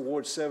 Now, that's a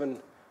Ward 7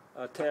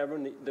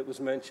 tavern that was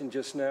mentioned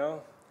just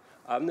now.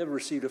 I've never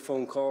received a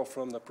phone call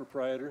from the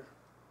proprietor.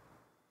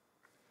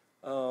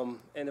 And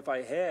if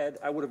I had,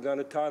 I would have gone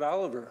to Todd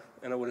Oliver,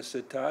 and I would have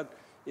said, Todd,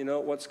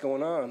 what's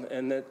going on?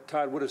 And that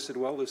Todd would have said,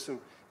 well, there's some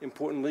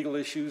important legal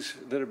issues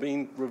that are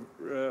being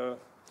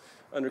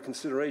under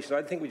consideration.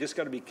 I think we just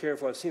got to be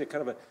careful. I've seen a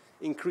kind of an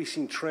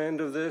increasing trend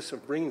of this,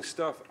 of bringing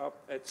stuff up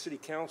at City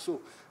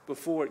Council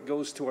before it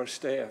goes to our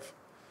staff.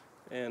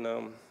 And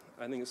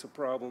I think it's a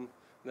problem,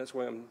 and that's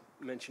why I'm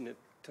mentioning it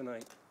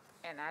tonight.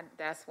 And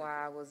that's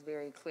why I was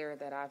very clear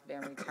that I've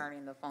been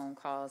returning the phone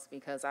calls,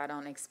 because I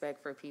don't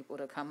expect for people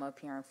to come up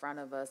here in front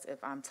of us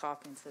if I'm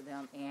talking to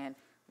them and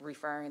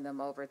referring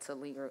them over to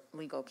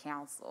legal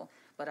counsel.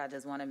 But I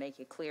just want to make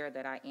it clear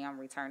that I am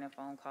returning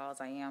phone calls,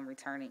 I am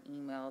returning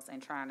emails,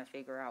 and trying to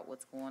figure out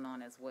what's going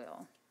on as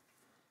well.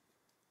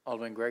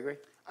 Alderman Gregory?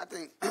 I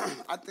think,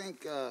 I've been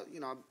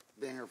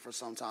here for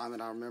some time,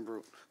 and I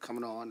remember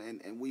coming on,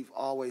 and we've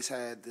always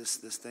had this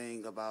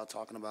thing about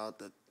talking about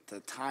the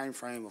time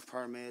frame of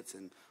permits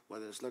and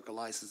whether it's liquor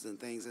license and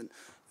things. And,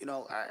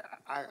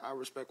 I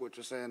respect what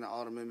you're saying,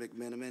 Alderman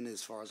McMiniman,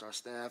 as far as our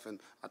staff, and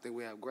I think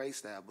we have great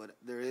staff, but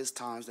there is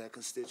times that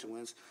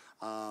constituents,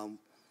 are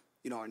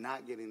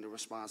not getting the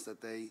response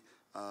that they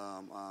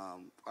are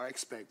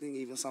expecting.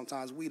 Even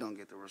sometimes we don't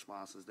get the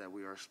responses that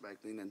we are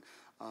expecting.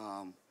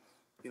 And,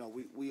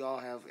 we all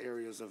have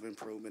areas of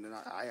improvement, and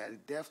I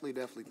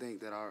definitely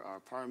think that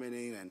our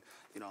permitting and,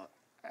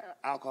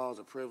 alcohol is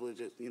a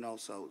privilege,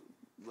 so.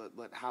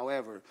 But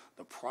however,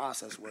 the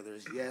process, whether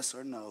it's yes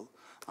or no,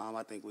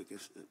 I think we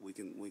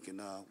can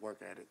work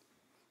at it,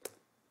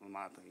 in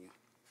my opinion.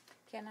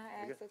 Can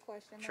I ask a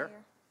question, Sure.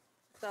 Mayor?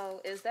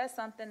 So is that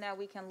something that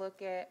we can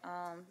look at,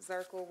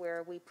 Zirkle,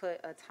 where we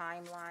put a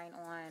timeline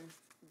on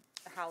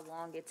how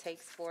long it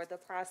takes for the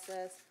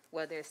process,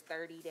 whether it's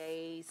 30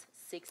 days,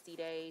 60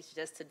 days,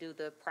 just to do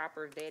the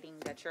proper vetting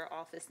that your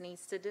office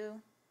needs to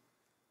do?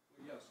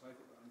 Yes, I'm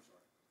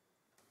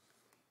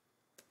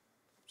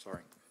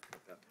sorry.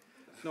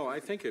 No,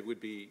 I think it would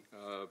be,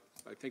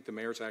 I think the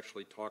mayor's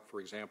actually talked, for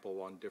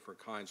example, on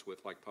different kinds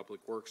with like Public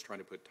Works, trying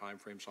to put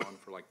timeframes on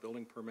for like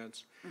building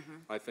permits.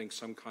 I think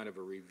some kind of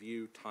a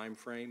review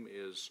timeframe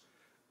is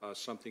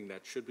something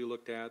that should be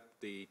looked at.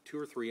 The 2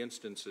 or 3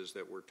 instances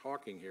that we're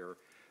talking here,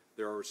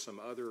 there are some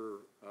other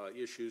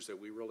issues that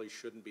we really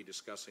shouldn't be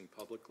discussing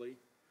publicly.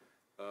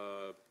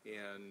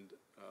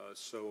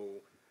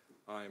 So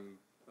I'm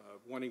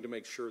wanting to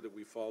make sure that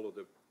we follow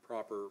the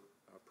proper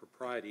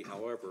propriety.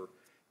 However,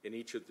 in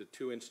each of the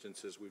 2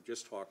 instances we've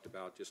just talked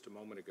about just a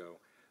moment ago,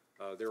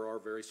 there are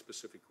very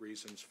specific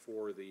reasons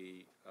for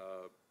the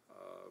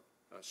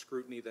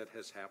scrutiny that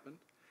has happened.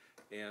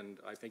 And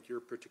I think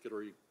you're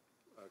particularly,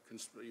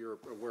 you're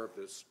aware of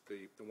this,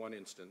 the one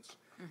instance.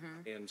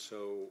 And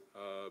so,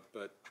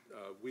 but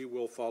we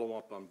will follow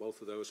up on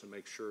both of those and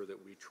make sure that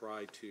we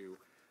try to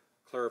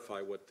clarify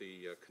what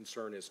the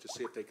concern is to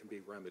see if they can be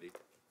remedied,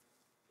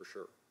 for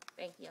sure.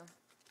 Thank you.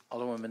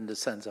 Alderwoman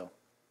DeCenzo.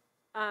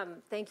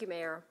 Thank you,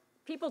 Mayor.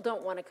 People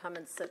don't want to come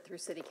and sit through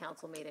city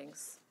council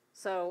meetings.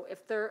 So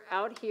if they're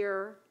out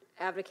here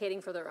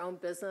advocating for their own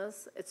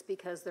business, it's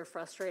because they're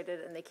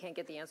frustrated and they can't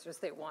get the answers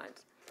they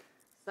want.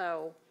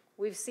 So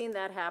we've seen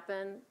that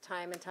happen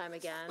time and time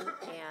again.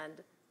 And,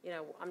 you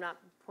know, I'm not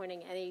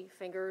pointing any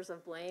fingers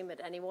of blame at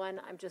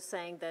anyone. I'm just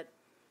saying that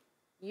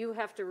you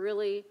have to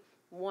really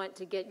want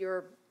to get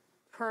your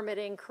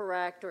permitting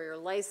correct or your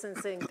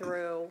licensing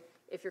through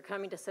if you're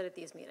coming to sit at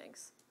these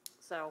meetings.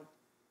 So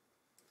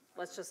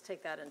let's just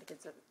take that into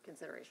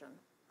consideration.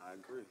 I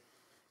agree.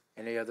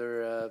 Any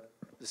other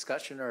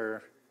discussion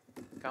or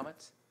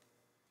comments?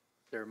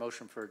 Is there a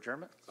motion for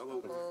adjournment?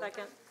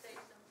 Second.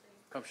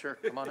 I'm sure.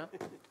 Come on up.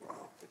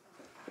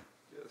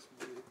 Yes,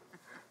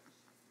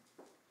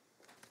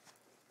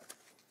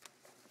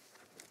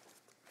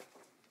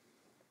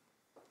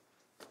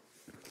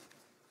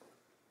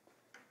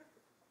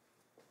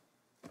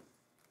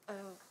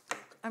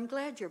 I'm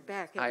glad you're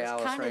back. It Hi, was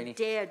Alice kind Rainey. of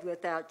dead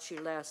without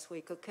you last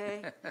week,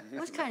 okay? It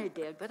was kind of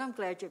dead, but I'm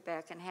glad you're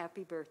back, and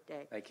happy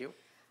birthday. Thank you.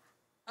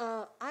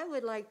 I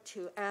would like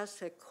to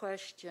ask a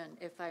question,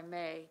 if I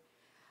may.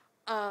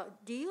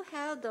 Do you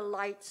have the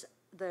lights,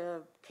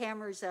 the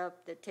cameras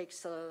up that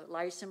takes the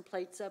license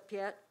plates up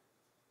yet?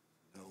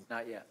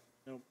 Not yet.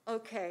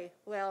 Okay,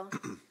 well,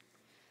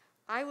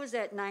 I was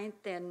at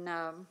 9th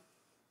and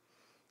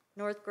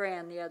North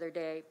Grand the other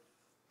day,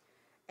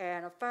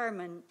 and a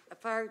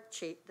fire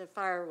chief, the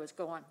fire was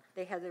going.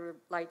 They had their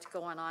lights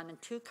going on,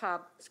 and 2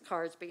 cops'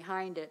 cars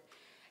behind it.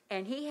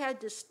 And he had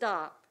to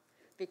stop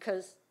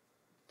because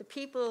the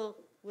people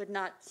would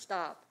not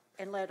stop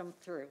and let him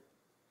through.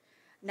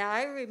 Now,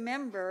 I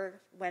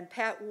remember when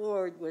Pat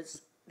Ward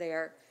was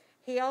there,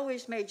 he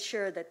always made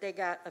sure that they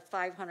got a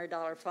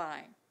 $500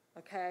 fine,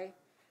 okay?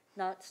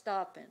 Not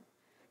stopping.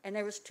 And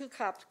there was 2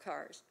 cops'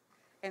 cars.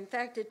 In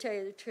fact, to tell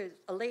you the truth,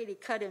 a lady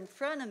cut in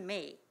front of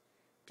me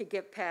to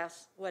get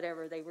past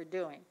whatever they were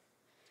doing.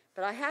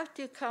 But I have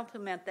to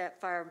compliment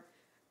that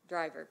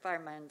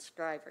fireman's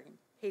driving.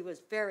 He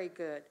was very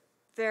good,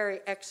 very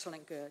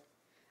excellent good.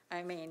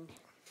 I mean,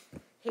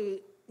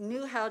 he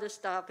knew how to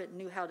stop it,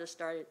 knew how to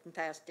start it, and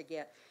fast to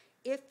get.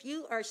 If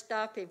you are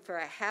stopping for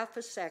a half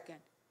a second,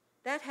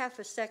 that half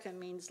a second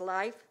means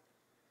life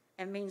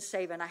and means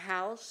saving a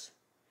house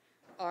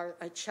or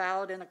a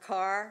child in a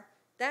car.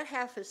 That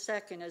half a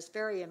second is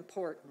very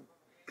important.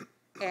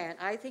 And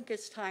I think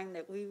it's time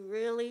that we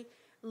really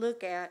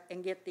look at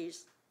and get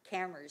these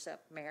cameras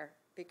up, Mayor,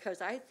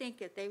 because I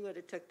think if they would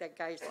have took that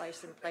guy's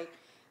license plate,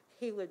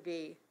 he would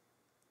be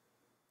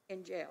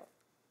in jail.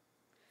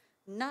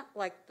 Not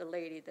like the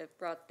lady that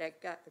brought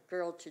that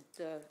girl to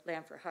the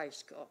Lanford High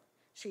School.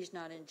 She's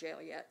not in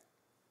jail yet.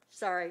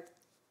 Sorry.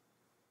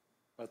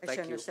 Well, I thank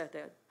shouldn't you. have said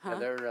that. Yeah, Huh?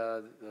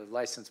 the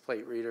license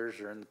plate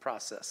readers are in the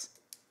process.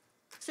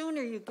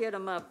 Sooner you get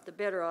them up, the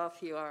better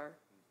off you are.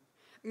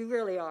 You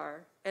really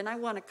are. And I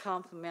want to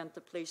compliment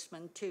the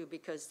policemen, too,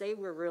 because they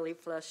were really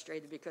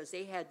frustrated because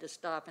they had to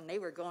stop, and they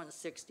were going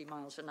 60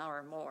 miles an hour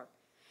or more.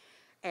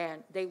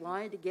 And they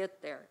wanted to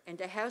get there. And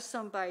to have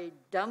somebody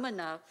dumb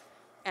enough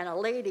and a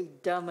lady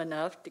dumb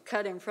enough to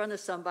cut in front of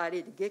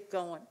somebody to get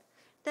going,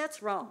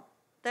 that's wrong.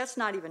 That's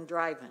not even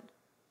driving.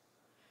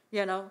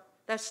 You know,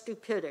 that's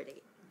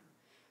stupidity.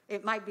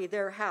 It might be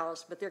their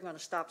house, but they're going to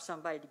stop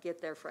somebody to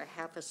get there for a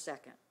half a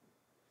second.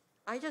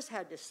 I just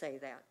had to say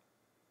that.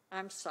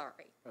 I'm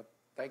sorry. Well,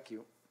 thank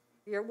you.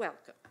 You're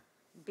welcome.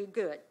 Be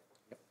good.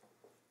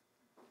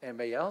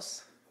 Anybody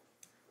else?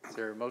 Is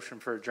there a motion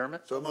for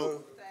adjournment? So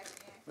moved.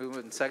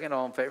 Movement and second.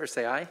 All in favor,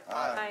 say aye.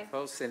 Aye.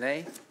 Opposed, say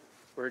nay.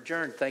 We're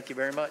adjourned. Thank you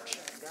very much.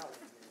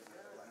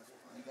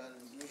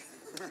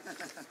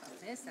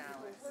 Miss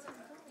Alice.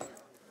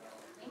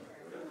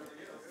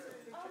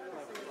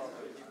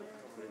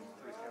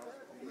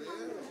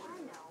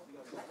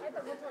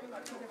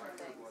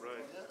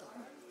 Right.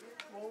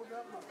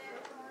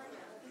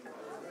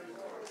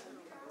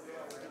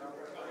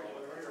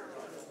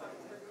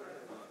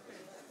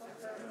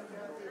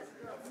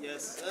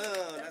 Yes, sir.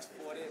 That's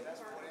 40. That's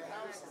 40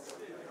 houses.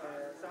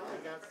 Yeah,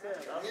 I got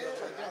 30.